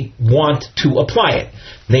they want to apply it.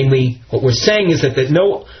 Namely, what we're saying is that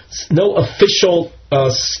no official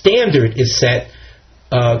standard is set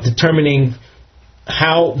determining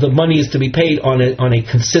how the money is to be paid on a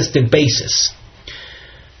consistent basis.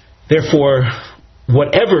 Therefore,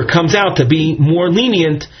 whatever comes out to be more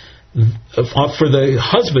lenient for the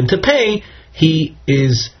husband to pay, he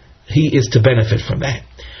is to benefit from that.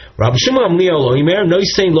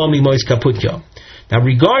 Now,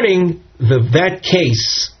 regarding that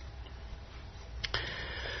case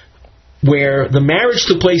where the marriage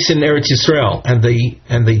took place in Eretz Yisrael and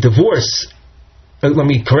the divorce, let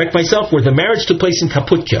me correct myself, where the marriage took place in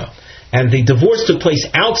Kaputya and the divorce took place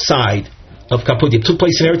outside of Kaputya, took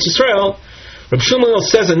place in Eretz Yisrael, Reb Shmuel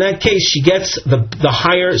says in that case she gets the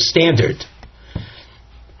higher standard.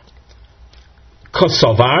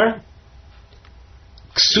 Kosovar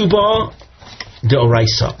Ksuba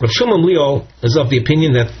Deoraisa. Reb Shmuel is of the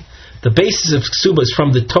opinion that the basis of Ksuba is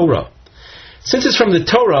from the Torah. Since it's from the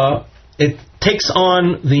Torah, it takes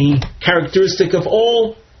on the characteristic of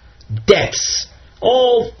all debts,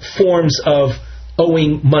 all forms of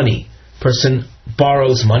owing money. Person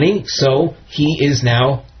borrows money, so he is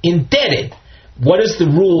now indebted. What is the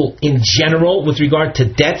rule in general with regard to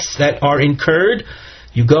debts that are incurred?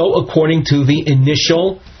 You go according to the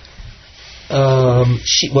initial,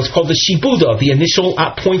 what's called the shibuda, the initial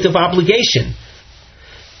point of obligation.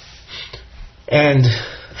 And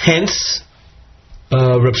hence,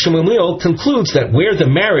 Reb Shmuel concludes that where the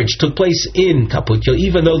marriage took place in Kaputya,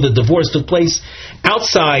 even though the divorce took place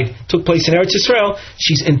outside, took place in Eretz Yisrael,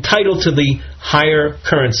 she's entitled to the higher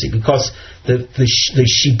currency because the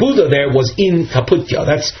shibuda there was in Kaputya.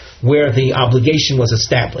 That's where the obligation was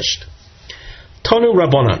established. Tonu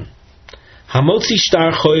Rabbanan, Hamotzi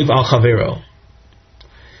Shtar Choiv al Chavero.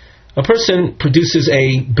 A person produces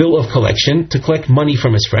a bill of collection to collect money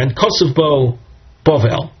from his friend. Kosuv Bo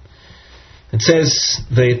Bovel. It says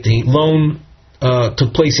that the loan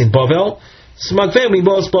took place in Bovel.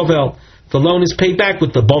 the loan is paid back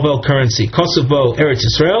with the Bovel currency. Kesubos Eretz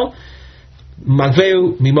Yisrael,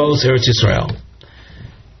 Magveu Mimos Eretz Yisrael.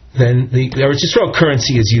 Then the Eretz Yisrael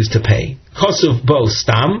currency is used to pay. Kesubos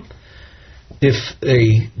Stam, if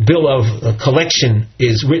a bill of collection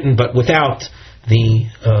is written but without the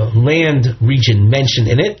land region mentioned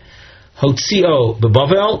in it, Hotzio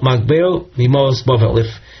Bebavel, Magbeo Mimos Bavel.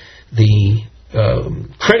 If the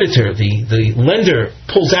creditor, the lender,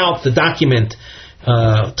 pulls out the document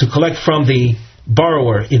to collect from the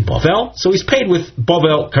borrower in Bavel, so he's paid with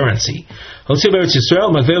Bavel currency. Hotzio Eretz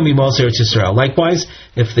Yisrael, Magbeo Mimos Eretz Yisrael. Likewise,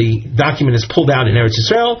 if the document is pulled out in Eretz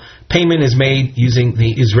Yisrael, payment is made using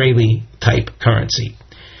the Israeli type currency.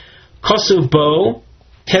 Kesubos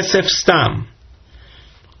Kesef Stam.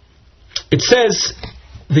 It says,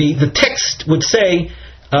 the text would say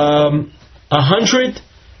 100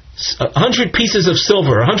 pieces of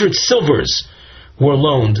silver, 100 silvers were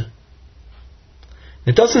loaned.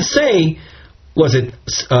 It doesn't say, was it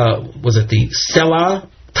the Selah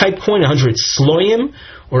type coin, 100 sloim,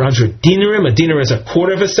 or 100 dinarim? A dinar is a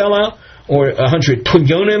quarter of a selah, or 100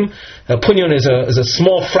 punyonim. A punyon is a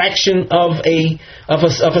small fraction of a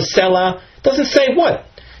selah. It doesn't say what.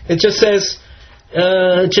 It just says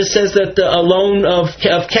that a loan of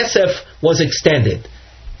kesef was extended.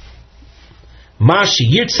 Mashi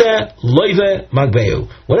yirtze loive magbeu.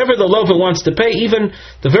 Whatever the lover wants to pay, even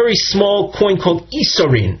the very small coin called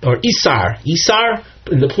isarin or isar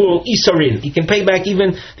in the plural isarin, he can pay back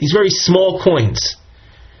even these very small coins.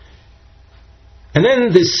 And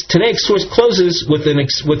then this Tanaic source closes with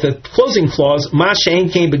a closing clause, Ma she'en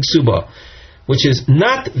kein b'ksuba, which is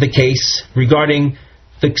not the case regarding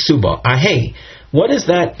the ksuba. Ahei, what is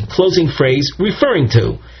that closing phrase referring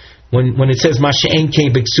to when it says Ma she'en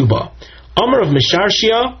kein b'ksuba? Amar of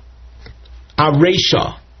Misharshia,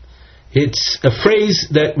 Aresha. It's a phrase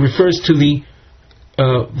that refers to the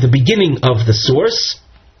beginning of the source.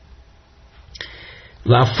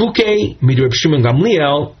 Lafuke midrab Shimon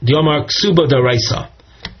Gamliel diomar ksuba daraisa.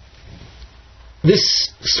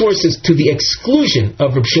 This source is to the exclusion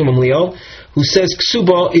of Reb Shimon Gamliel, who says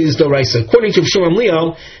ksuba is daraisa. According to Reb Shimon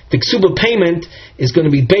Gamliel, the ksuba payment is going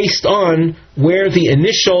to be based on where the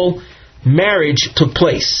initial marriage took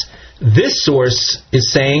place. This source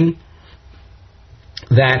is saying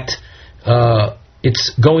that it's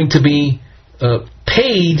going to be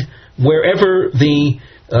paid wherever the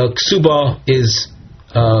ksuba is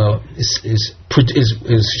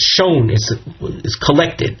shown, is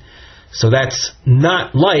collected. So that's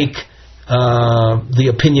not like the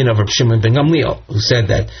opinion of Reb Shimon ben Gamliel, who said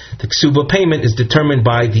that the ksuba payment is determined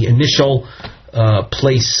by the initial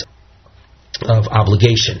place of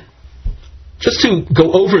obligation. Just to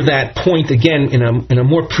go over that point again in a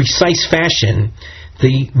more precise fashion,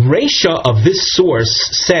 the Reisha of this source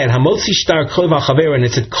said, Hamotzi shtar kol v'chaver, and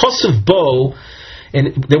it said Kesubos,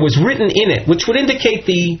 and there was written in it, which would indicate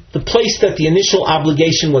the place that the initial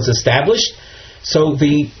obligation was established. So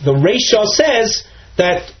the Reisha says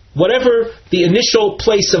that whatever the initial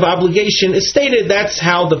place of obligation is stated, that's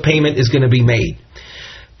how the payment is going to be made.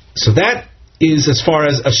 So that is as far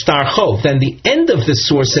as a shtar chov. Then the end of this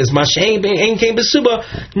source says, Mashein ein kein b'suba,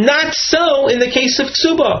 not so in the case of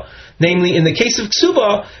ksuba. Namely, in the case of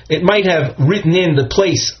ksuba, it might have written in the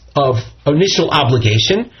place of initial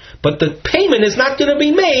obligation, but the payment is not going to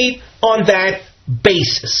be made on that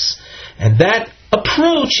basis. And that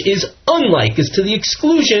approach is to the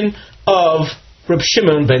exclusion of Reb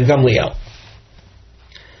Shimon ben Gamliel.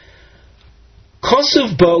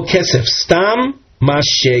 Kesubos kesef stam,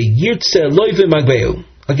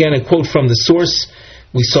 again, a quote from the source.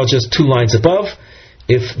 We saw just 2 lines above.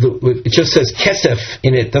 If it just says kesef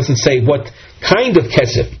in it, doesn't say what kind of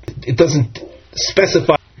kesef. It doesn't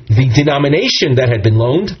specify the denomination that had been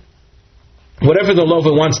loaned. Whatever the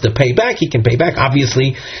lover wants to pay back, he can pay back.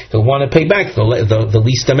 Obviously, he'll want to pay back the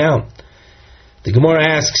least amount. The Gemara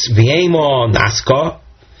asks, V'emo naska.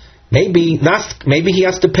 Maybe he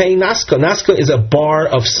has to pay naska. Naska is a bar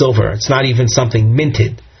of silver. It's not even something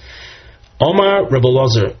minted. Omar Rebbe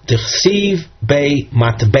Lozer, Dichsiv Bei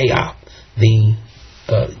Matbe'a. The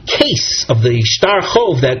case of the shtar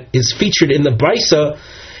chov that is featured in the Brisa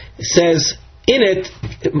says in it,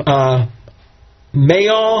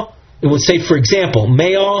 Mea, it would say, for example,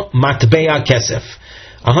 Mea Matbe'a Kesef,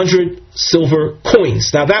 100 silver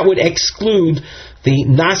coins. Now that would exclude the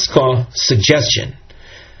naska suggestion.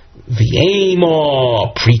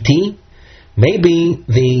 V'ema priti, maybe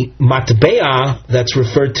the matbe'a that's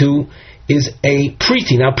referred to is a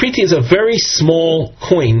priti. Now priti is a very small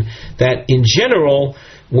coin that in general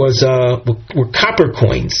were copper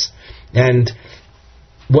coins. And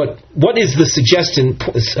what is the suggesting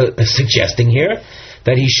here?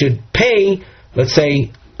 that he should pay, let's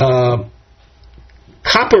say,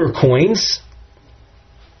 copper coins.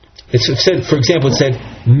 It said, for example, it said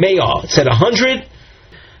Mea. It said 100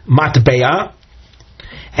 matbea,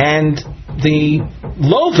 and the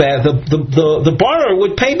love, the borrower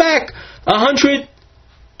would pay back 100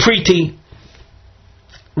 priti.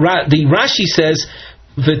 The Rashi says,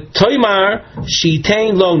 "V'toimar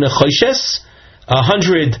shitein lo nechoshes,"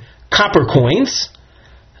 100 copper coins.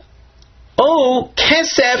 O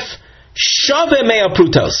kesef shave mea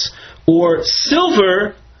prutos, or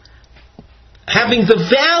silver having the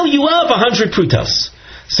value of 100 prutos.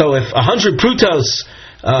 So if 100 prutos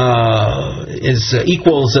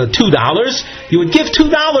equals $2, you would give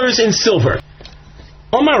 $2 in silver.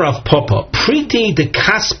 Omar Rav Papa, priti de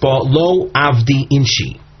kaspa lo avdi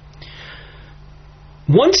inshi.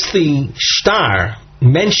 Once the shtar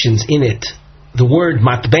mentions in it the word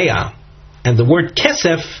matbea and the word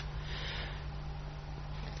kesef,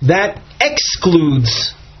 that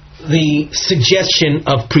excludes the suggestion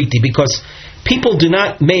of priti, because people do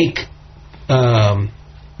not make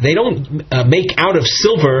make out of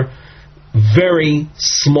silver very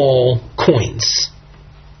small coins.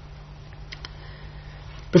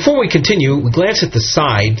 Before we continue, we glance at the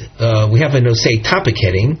side. We have a Nosei topic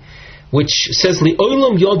heading, which says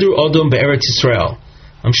Li'olam Yodur Odom Be'eretz Yisrael.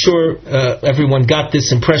 I'm sure everyone got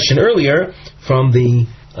this impression earlier from the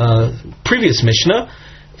previous Mishnah.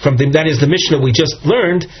 That is the Mishnah we just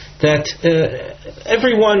learned, that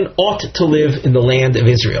everyone ought to live in the land of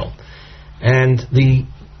Israel. And the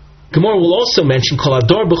Gemara will also mention people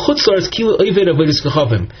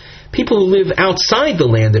who live outside the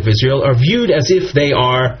land of Israel are viewed as if they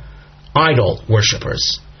are idol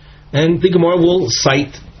worshippers. And the Gemara will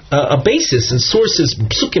cite a basis and sources,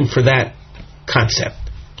 psukim, for that concept.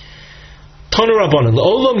 Tana Rabbanan,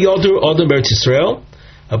 L'olam Yodur Odom Be'eretz Yisrael.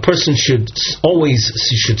 A person should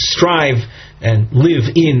strive and live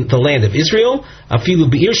in the land of Israel. Afilu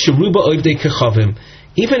be'ir sheruba oivdei kechavim,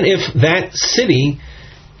 even if that city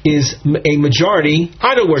is a majority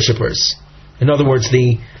idol worshippers. In other words,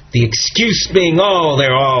 the excuse being,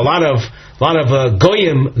 there are a lot of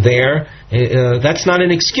goyim there. That's not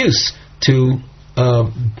an excuse to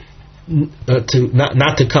not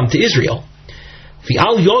to come to Israel.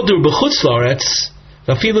 V'al yodur b'chutz la'aretz.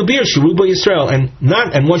 And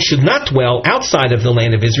one should not dwell outside of the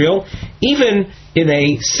land of Israel, even in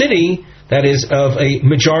a city that is of a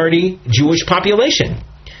majority Jewish population.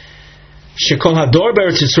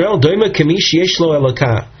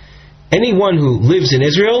 Anyone who lives in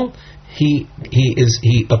Israel, he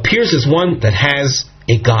appears as one that has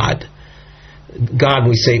a God. God,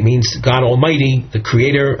 we say, means God Almighty, the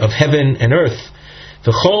Creator of heaven and earth.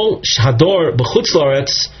 V'chol hador b'chutz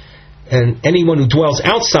la'aretz. And anyone who dwells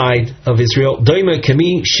outside of Israel, doima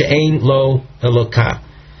kami she'ein lo eloka.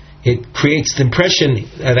 It creates the impression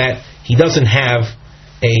that he doesn't have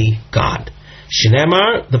a God.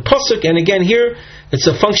 Shenemar, the pasuk, and again here it's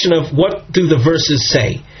a function of what do the verses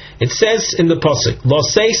say. It says in the pasuk, Lo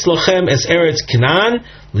seis lochem es eretz Canaan,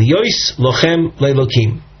 liyos lochem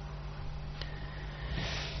lelokim.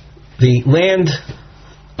 The land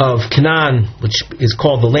of Canaan, which is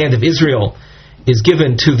called the land of Israel, is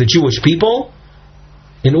given to the Jewish people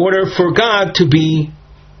in order for God to be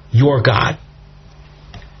your God.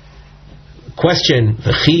 Question: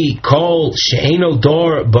 V'chi kol she'eno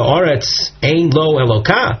dor ba'aretz ein lo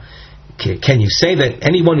eloka. Can you say that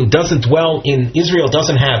anyone who doesn't dwell in Israel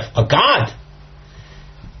doesn't have a God?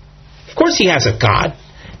 Of course he has a God.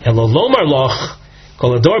 Elo lomar loch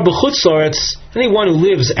kol ador b'chutz la'aretz. Anyone who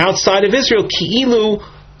lives outside of Israel, ki'ilu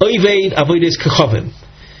oived avodas kechavim.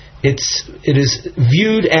 It is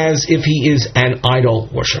viewed as if he is an idol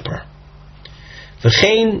worshipper.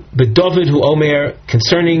 V'chein b'David hu omer,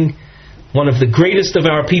 concerning one of the greatest of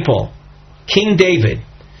our people, King David.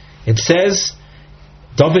 It says,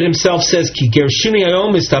 David himself says, Ki gershuni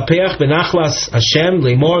hayom mistapeach benachlas Hashem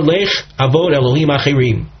leimor lech avod Elohim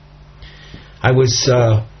achirim. I was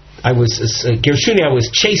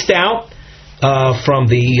chased out from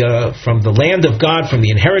the land of God, from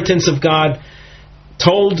the inheritance of God,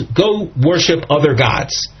 told, go worship other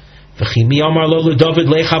gods. Who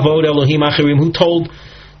told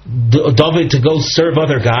David to go serve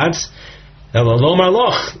other gods?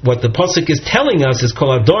 What the pasuk is telling us is,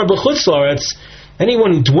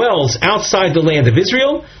 anyone who dwells outside the land of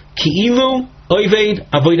Israel, ki'ilu oived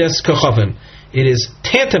avodas kechavim. It is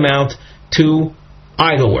tantamount to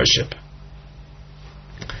idol worship.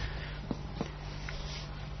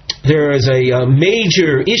 There is a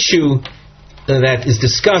major issue that is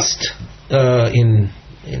discussed in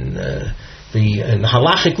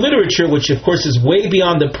halachic literature, which of course is way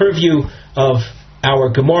beyond the purview of our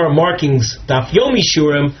Gemara markings, Daf Yomi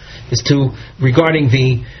Shurim, is regarding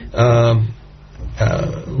the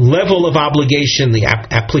level of obligation, the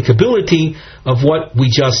applicability of what we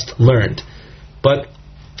just learned. But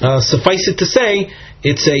suffice it to say,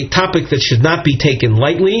 it's a topic that should not be taken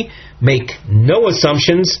lightly. Make no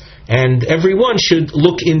assumptions, and everyone should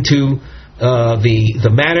look into the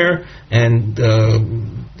matter and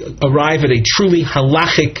arrive at a truly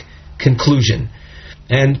halachic conclusion.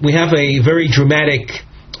 And we have a very dramatic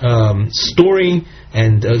story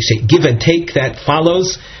and give and take that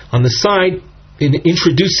follows. On the side, in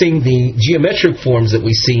introducing the geometric forms that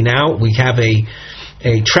we see now, we have a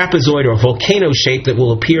trapezoid or volcano shape that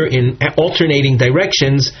will appear in alternating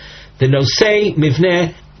directions. The nosei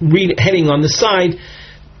mivneh, heading on the side,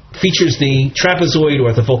 features the trapezoid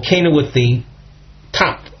or the volcano with the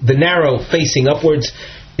top, the narrow, facing upwards.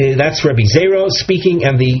 That's Rabbi Zera speaking,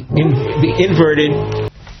 and the inverted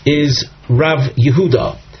is Rav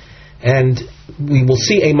Yehuda. And we will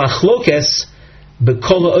see a machlokes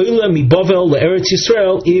b'kol ha'ola miBavel le'Eretz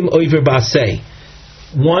Yisrael im oiver ba'aseh.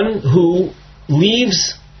 One who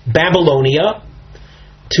leaves Babylonia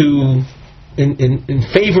in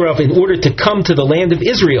favor of, in order to come to the land of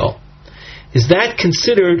Israel. Is that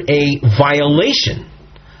considered a violation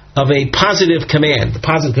of a positive command? The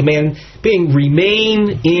positive command being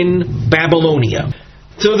remain in Babylonia.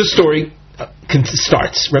 So the story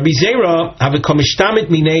starts. Rabbi Zera havekomishtamit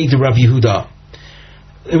minei de Rav Yehuda.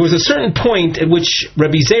 There was a certain point at which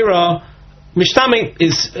Rabbi Zera, mishtamit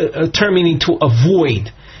is a term meaning to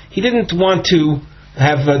avoid. He didn't want to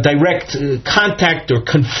have a direct contact or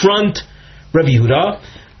confront Rabbi Yehuda.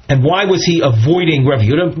 And why was he avoiding Rabbi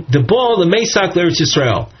Yehuda? The ball, the Mesak Eretz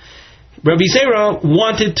Yisrael. Rabbi Zera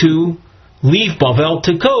wanted to leave Bavel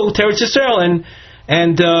to go to Eretz Yisrael,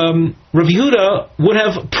 and Rabbi Yehuda would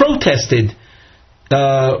have protested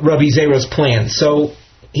Rabbi Zera's plan. So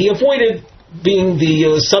he avoided being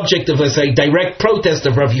the subject of a direct protest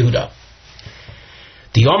of Rabbi Yehuda.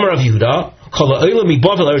 The Omer of Yehuda,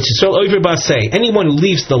 anyone who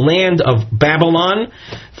leaves the land of Babylon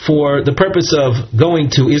for the purpose of going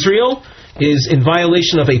to Israel is in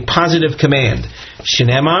violation of a positive command.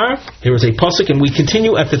 Shinemar, there is a pasuk, and we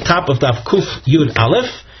continue at the top of Daf Kuf Yud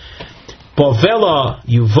Aleph. Bavela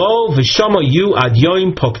yuvo v'shama yu ad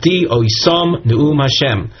yoim pokti oisam neum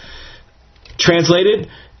Hashem. Translated,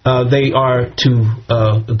 they are to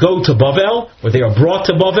go to Bavel, or they are brought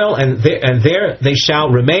to Bavel, and there they shall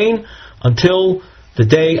remain until the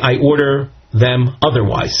day I order them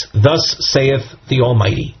otherwise. Thus saith the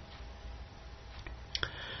Almighty.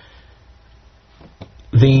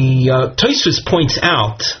 The Tosfos points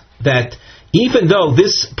out that even though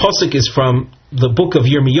this pasuk is from the book of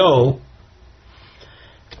Yirmiyahu,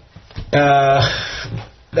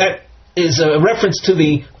 that is a reference to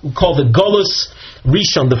the Golus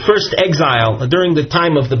Rishon, the first exile during the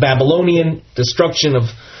time of the Babylonian destruction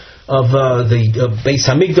of the Beis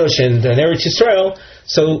Hamikdash and Eretz Yisrael.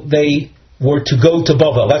 So they were to go to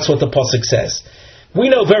Bavel. That's what the pasuk says. We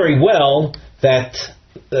know very well that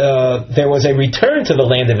there was a return to the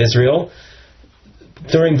land of Israel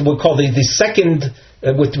during what we call the second,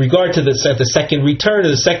 with regard to the second return,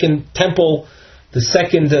 the second temple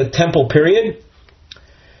period,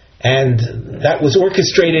 and that was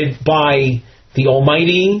orchestrated by the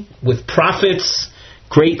Almighty with prophets,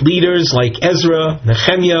 great leaders like Ezra,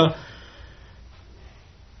 Nehemiah.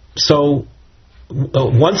 So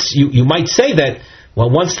once you might say that, well,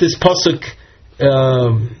 once this pasuk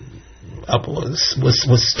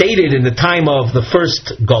was stated in the time of the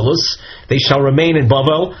first Golus, they shall remain in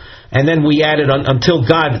Bavel, and then we added until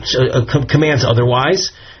God commands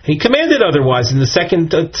otherwise. He commanded otherwise in the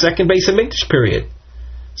second Beis Hamikdash period.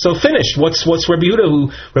 So finished. What's Rabbi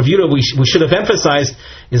Yehuda? Rabbi Yehuda we should have emphasized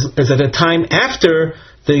is at a time after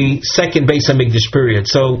the second Beis Hamikdash period.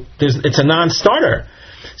 So it's a non-starter.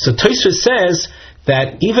 So Tosfos says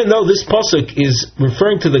that even though this pasuk is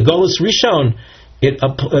referring to the Golus Rishon,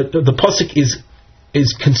 the pasuk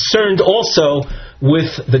is concerned also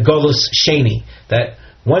with the Golus Sheni, that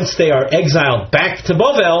once they are exiled back to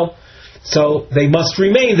Bavel, so they must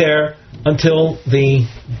remain there until the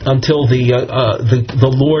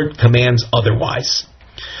Lord commands otherwise.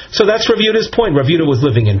 So that's Rav Yehuda's point. Rav Yehuda was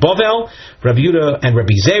living in Bavel. Rav Yehuda and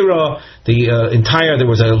Rabbi Zera, there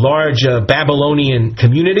was a large Babylonian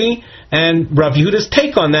community, and Rav Yehuda's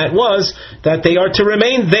take on that was that they are to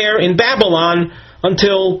remain there in Babylon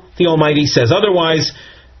until the Almighty says otherwise,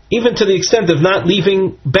 even to the extent of not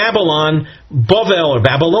leaving Babylon, Bavel or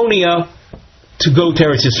Babylonia, to go to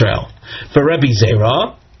Eretz Yisrael. For Rabbi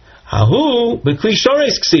Zera, Rabbi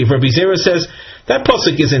Zera says that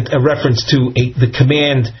pasuk isn't a reference to a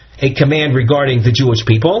command regarding the Jewish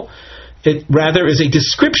people. It rather is a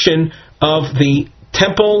description of the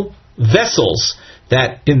temple vessels,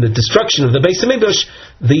 that in the destruction of the Beis Hamikdash,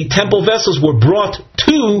 the temple vessels were brought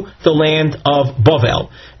to the land of Bavel,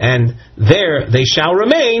 and there they shall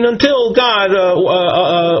remain until God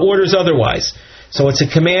orders otherwise. So it's a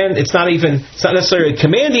command. It's not necessarily a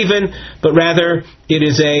command even, but rather it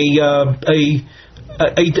is a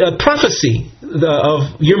prophecy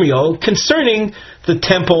of Yirmiyahu concerning the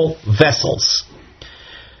temple vessels.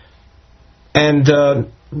 And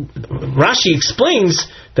Rashi explains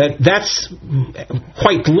that that's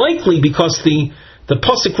quite likely because the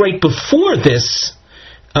pasuk right before this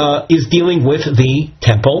is dealing with the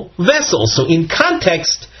temple vessels. So in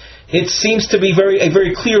context, it seems to be a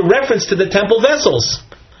very clear reference to the temple vessels.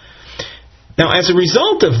 Now, as a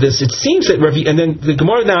result of this, it seems that and then the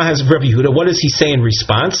Gemara now has Rabbi Yehuda. What does he say in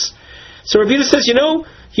response? So Rabbi Yehuda says,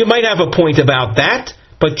 you might have a point about that,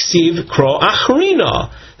 but ksiv kro achrina.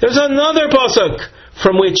 There's another pasuk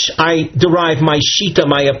from which I derive my shita,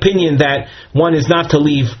 my opinion that one is not to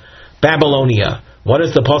leave Babylonia. What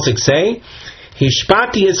does the pasuk say?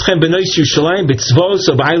 Hishpati eschem b'nois Yerushalayim b'tzvos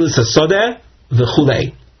u'b'aylis hasodeh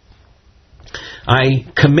v'chulei. I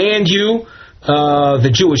command you, the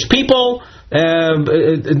Jewish people,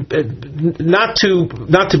 not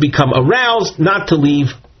to become aroused, not to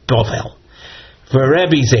leave Bavel. For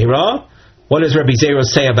Rabbi Zera, what does Rabbi Zera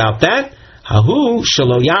say about that? Hahu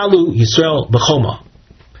shelo yalu Yisrael b'choma.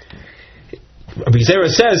 Rabbi Zera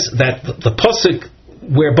says that the pasuk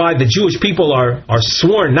whereby the Jewish people are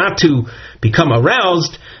sworn not to become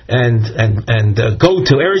aroused and go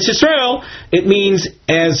to Eretz Yisrael, it means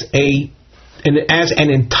as an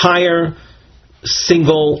entire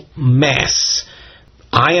single mass.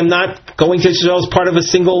 I am not going to Israel as part of a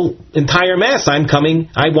single entire mass. I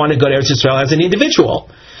want to go to Eretz Yisrael as an individual.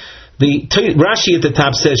 The Rashi at the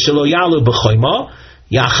top says, Shelo yalu b'choima,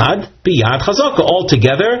 yachad biyad chazaka, all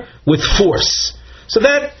together with force. So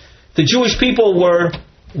that the Jewish people were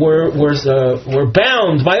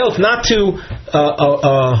bound by oath not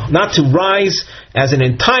to rise as an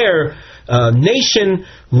entire nation,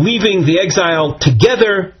 leaving the exile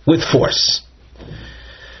together with force.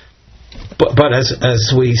 But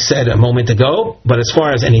as we said a moment ago, but as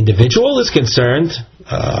far as an individual is concerned,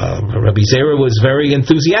 Rabbi Zera was very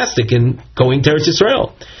enthusiastic in going to Eretz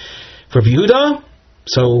Yisrael. For Rabbi Yehuda,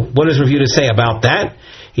 so what does Rabbi Yehuda say about that?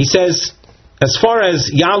 He says, as far as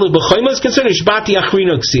Yalu B'choima is concerned, Ishbati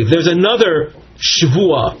Achrino Ksiv. There's another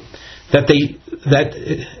Shavua that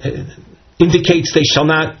indicates they shall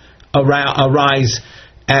not arise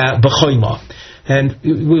B'choima. And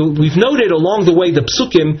we've noted along the way the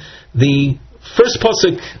psukim, the first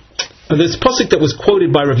pasuk, this pasuk that was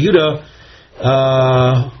quoted by Rav Yehuda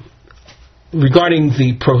regarding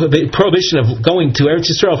the prohibition of going to Eretz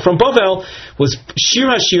Yisrael from Bavel was Shir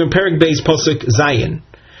Hashir and Perek Beis pasuk Zayin.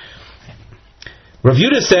 Rav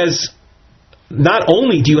Yehuda says, not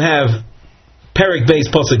only do you have Perek Beis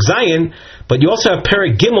pasuk Zayin, but you also have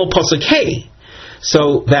Perek Gimel pasuk Hey.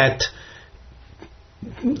 So that,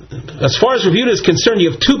 as far as Rav Yehuda is concerned,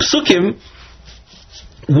 you have two psukim.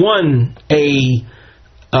 One, a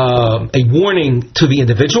warning to the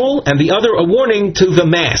individual, and the other a warning to the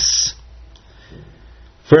mass.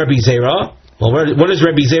 For Rabbi Zera, well, what does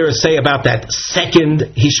Rabbi Zera say about that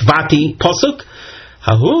second Hishbati pasuk?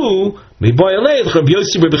 Hahu miboyalev Rabbi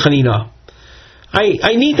Yossi Rabbi Chanina.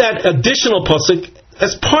 I need that additional pasuk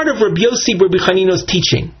as part of Rabbi Yossi Rabbi Chanina's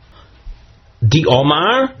teaching. Di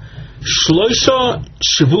Omar Shloisha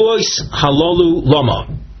Shavuos Halolu Lama.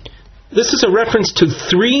 This is a reference to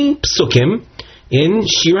 3 psukim in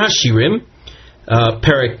Shir HaShirim,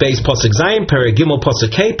 Perek Beis Pasuk Zayin, Perek Gimel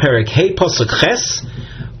Pasuk Hey, Perek Hey Pasuk Ches.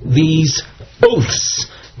 These oaths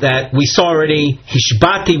that we saw already,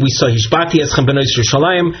 Hishbati, we saw Hishbati Eschem B'nai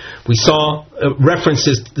Yerushalayim, we saw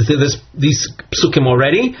references to these psukim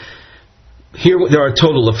already. Here there are a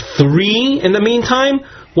total of 3 in the meantime.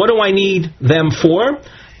 What do I need them for?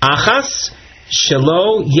 Achas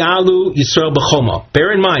Shelo Yalu Yisrael B'choma.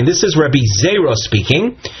 Bear in mind, this is Rabbi Zera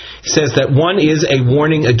speaking. He says that one is a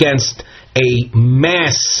warning against a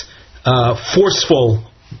mass, forceful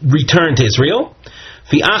return to Israel.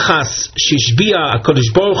 V'achas Shishbia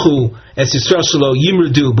HaKadosh Baruch Hu Es Yisrael Shelo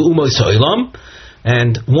Yimrudu B'umos Ha'olam.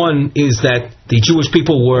 And one is that the Jewish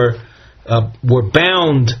people were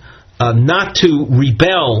bound not to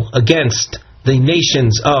rebel against the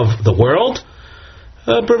nations of the world,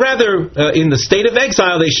 but rather in the state of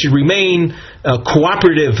exile they should remain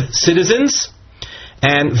cooperative citizens.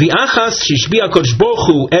 And v'achas shishbi HaKadosh Baruch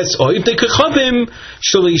Hu es oivdei kechavim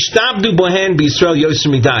shelo yishtabdu bohen b'Yisrael yoser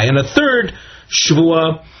midai. And a third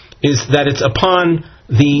shvua is that it's upon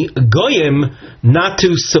the goyim not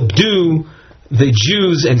to subdue the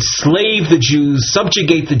Jews, enslave the Jews,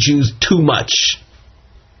 subjugate the Jews too much.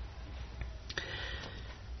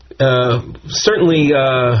 Certainly,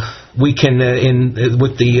 we can,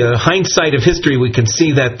 with the hindsight of history, we can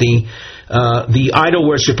see that the idol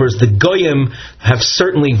worshippers, the goyim, have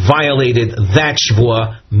certainly violated that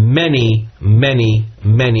shvua many, many,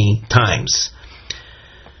 many times.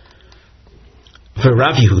 For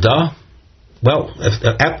Rav Yehuda, well,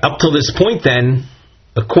 up till this point, then,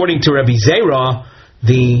 according to Rabbi Zera,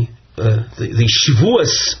 the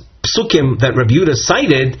shvuas psukim that Rabbi Yehuda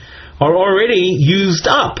cited are already used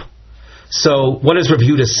up. So, what does Rabbi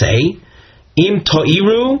Yehuda say? Im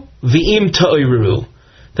ta'iru v'im ta'iru.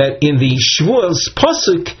 That in the shvuas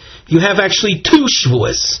pasuk, you have actually two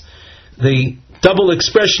shvuas. The double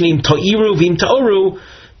expression im ta'iru v'im ta'iru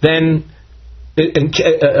then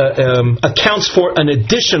accounts for an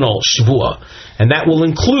additional shvua, and that will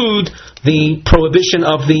include the prohibition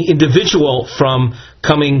of the individual from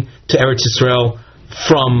coming to Eretz Yisrael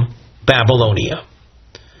from Babylonia.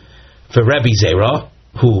 For Rabbi Zera,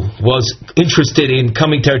 who was interested in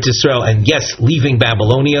coming to Eretz Yisrael and yes, leaving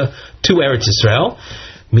Babylonia to Eretz Yisrael,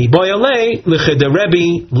 mi boyale l'chede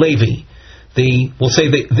Rebbe Levi. We'll say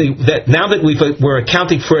that now that we're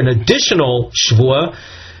accounting for an additional shvua,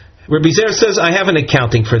 Rabbi Zera says, I have an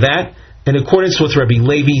accounting for that, in accordance with Rabbi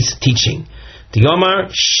Levi's teaching. The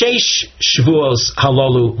Yomar, Sheish Shvuos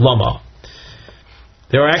Halalu Lama.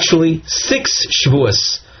 There are actually 6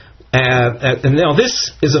 Shvuos. And now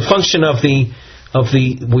this is a function of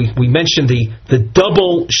we mentioned the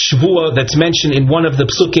double Shvua that's mentioned in one of the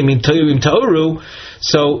Psukim in Ta'uru.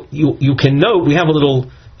 So you can note, we have a little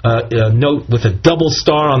note with a double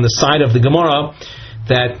star on the side of the Gemara,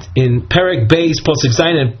 that in Perek Beis Posuk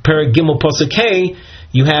Zayin and Perek Gimel Posuk Hey,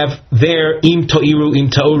 you have there Im To'iru Im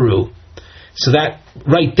Ta'uru. So that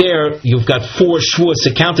right there, you've got 4 shvuas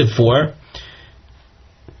accounted for.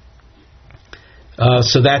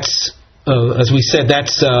 So that's, as we said,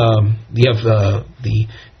 that's you have the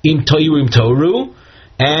Im To'iru Im Ta'uru,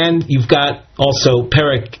 and you've got also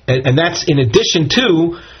Perek, and that's in addition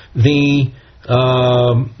to the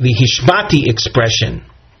Hishbati expression.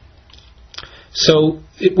 So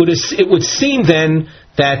it would seem then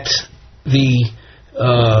that the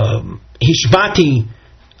Hishbati,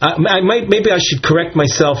 maybe I should correct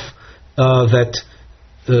myself that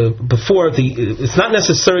before it's not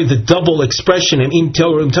necessarily the double expression in Im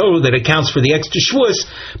Toru that accounts for the extra shvuas,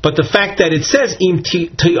 but the fact that it says Im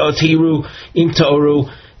Toru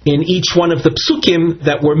in each one of the psukim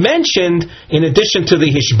that were mentioned in addition to the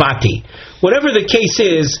Hishbati. Whatever the case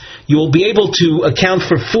is, you will be able to account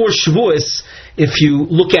for 4 shvuas if you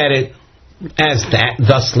look at it as that,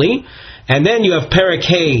 thusly. And then you have Perek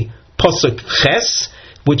Hey Posuk Ches,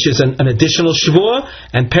 which is an additional shvua,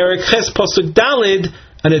 and Perek Ches Posuk Dalid,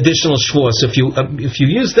 an additional shvua. So if you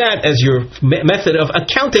use that as your method of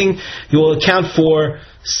accounting, you will account for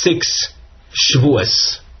 6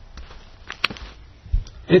 shvuas.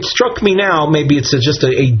 It struck me now, maybe it's just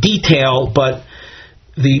a detail, but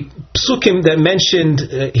the psukim that mentioned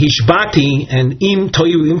Hishbati and Im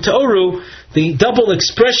To'iru Im Ta'oru, the double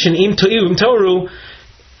expression Im To'iru Im Ta'oru,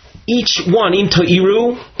 each one, Im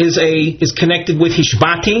To'iru is connected with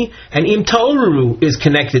Hishbati, and Im Ta'oru is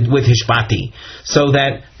connected with Hishbati. So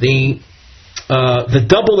that the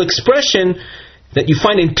double expression that you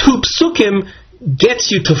find in 2 psukim gets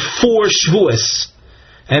you to 4 shvuas.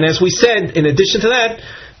 And as we said, in addition to that,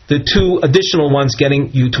 the 2 additional ones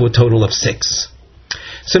getting you to a total of 6.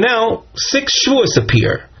 So now 6 shvuas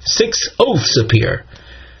appear, 6 oaths appear.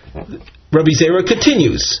 Rabbi Zera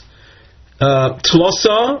continues.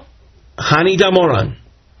 Tlosa Hani Damoran.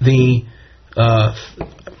 The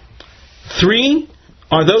 3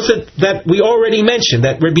 are those that we already mentioned,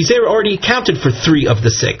 that Rabbi Zera already accounted for 3 of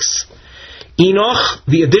the 6. Enoch,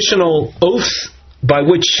 the additional oath by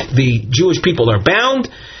which the Jewish people are bound,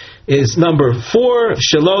 is number 4.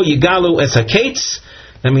 Shelo Yigalu Es HaKetz.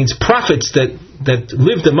 That means prophets that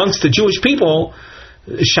lived amongst the Jewish people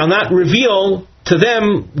shall not reveal to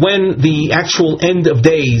them when the actual end of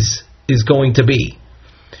days is going to be.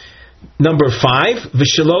 Number 5,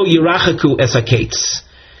 V'shelo Yirachaku Es HaKetz.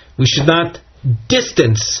 We should not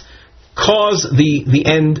cause the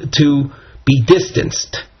end to be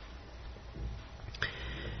distanced.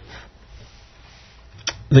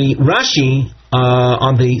 The Rashi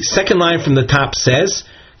on the second line from the top says,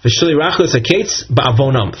 "V'shelo Yirachaku Es HaKetz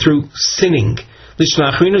ba'avonam," through sinning.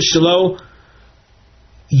 Lishnachrinu shelo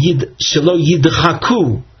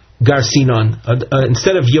yidchaku garsinon.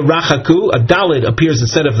 Instead of Yirachaku, a dalid appears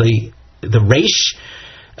instead of the resh.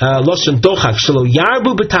 Loshan Dochak Shelo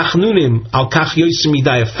Yarbu B'Tachnunim Al Kach Yosim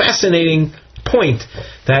Midai. A fascinating point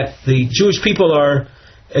that the Jewish people are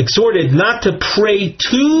exhorted not to pray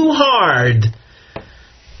too hard,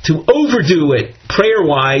 to overdo it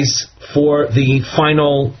prayer-wise for the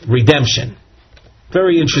final redemption.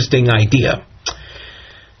 Very interesting idea.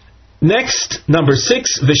 Next, number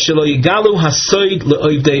 6, V'shelo yigalu hasoid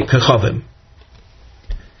le'oivdei kechavim.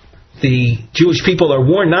 The Jewish people are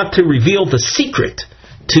warned not to reveal the secret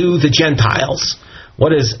to the Gentiles.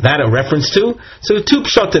 What is that a reference to? So 2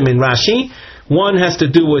 pshatim in Rashi. One has to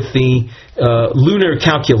do with the lunar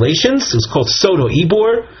calculations. It's called Sodo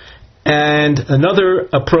Ibor. And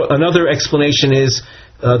another explanation is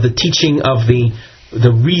the teaching of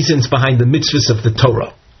the reasons behind the mitzvahs of the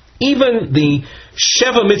Torah. Even the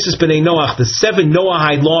Sheva mitzvahs b'nei Noach, the 7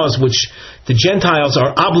 Noahide laws which the Gentiles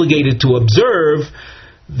are obligated to observe,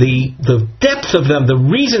 the depth of them, the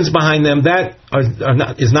reasons behind them, that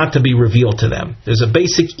is not to be revealed to them. There's a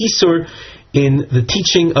basic isur in the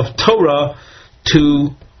teaching of Torah to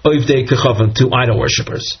Oivdei Kechavim, to idol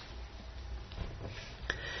worshippers.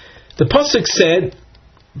 The pasuk said,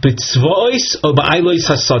 "B'tzvois o ba'ailois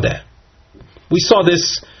hasadeh." We saw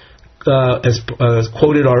this as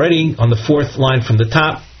quoted already on the 4th line from the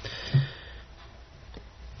top.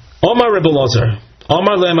 Omar Rebbe Lozer,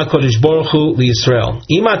 Omar le'em HaKadosh Baruch Hu liYisrael,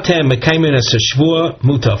 Im atem mekaymin es hashvua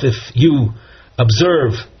mutav. If you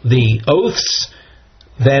observe the oaths,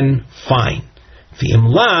 then fine. V'im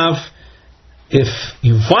lav, if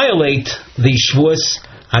you violate the shvuas,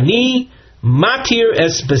 ani matir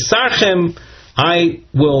es besarchem, I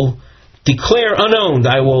will declare unowned,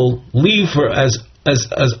 I will leave for as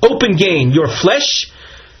open game your flesh,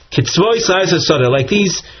 kitzvoi size asada, like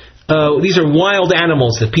these are wild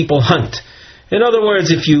animals that people hunt. In other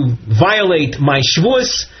words, if you violate my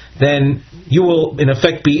shvuas, then you will in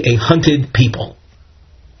effect be a hunted people.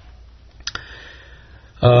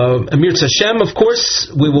 Amir Tzashem, of course,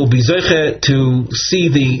 we will be zeiche to see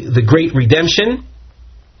the great redemption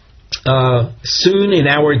soon in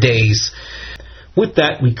our days. With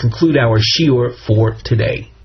that, we conclude our shiur for today.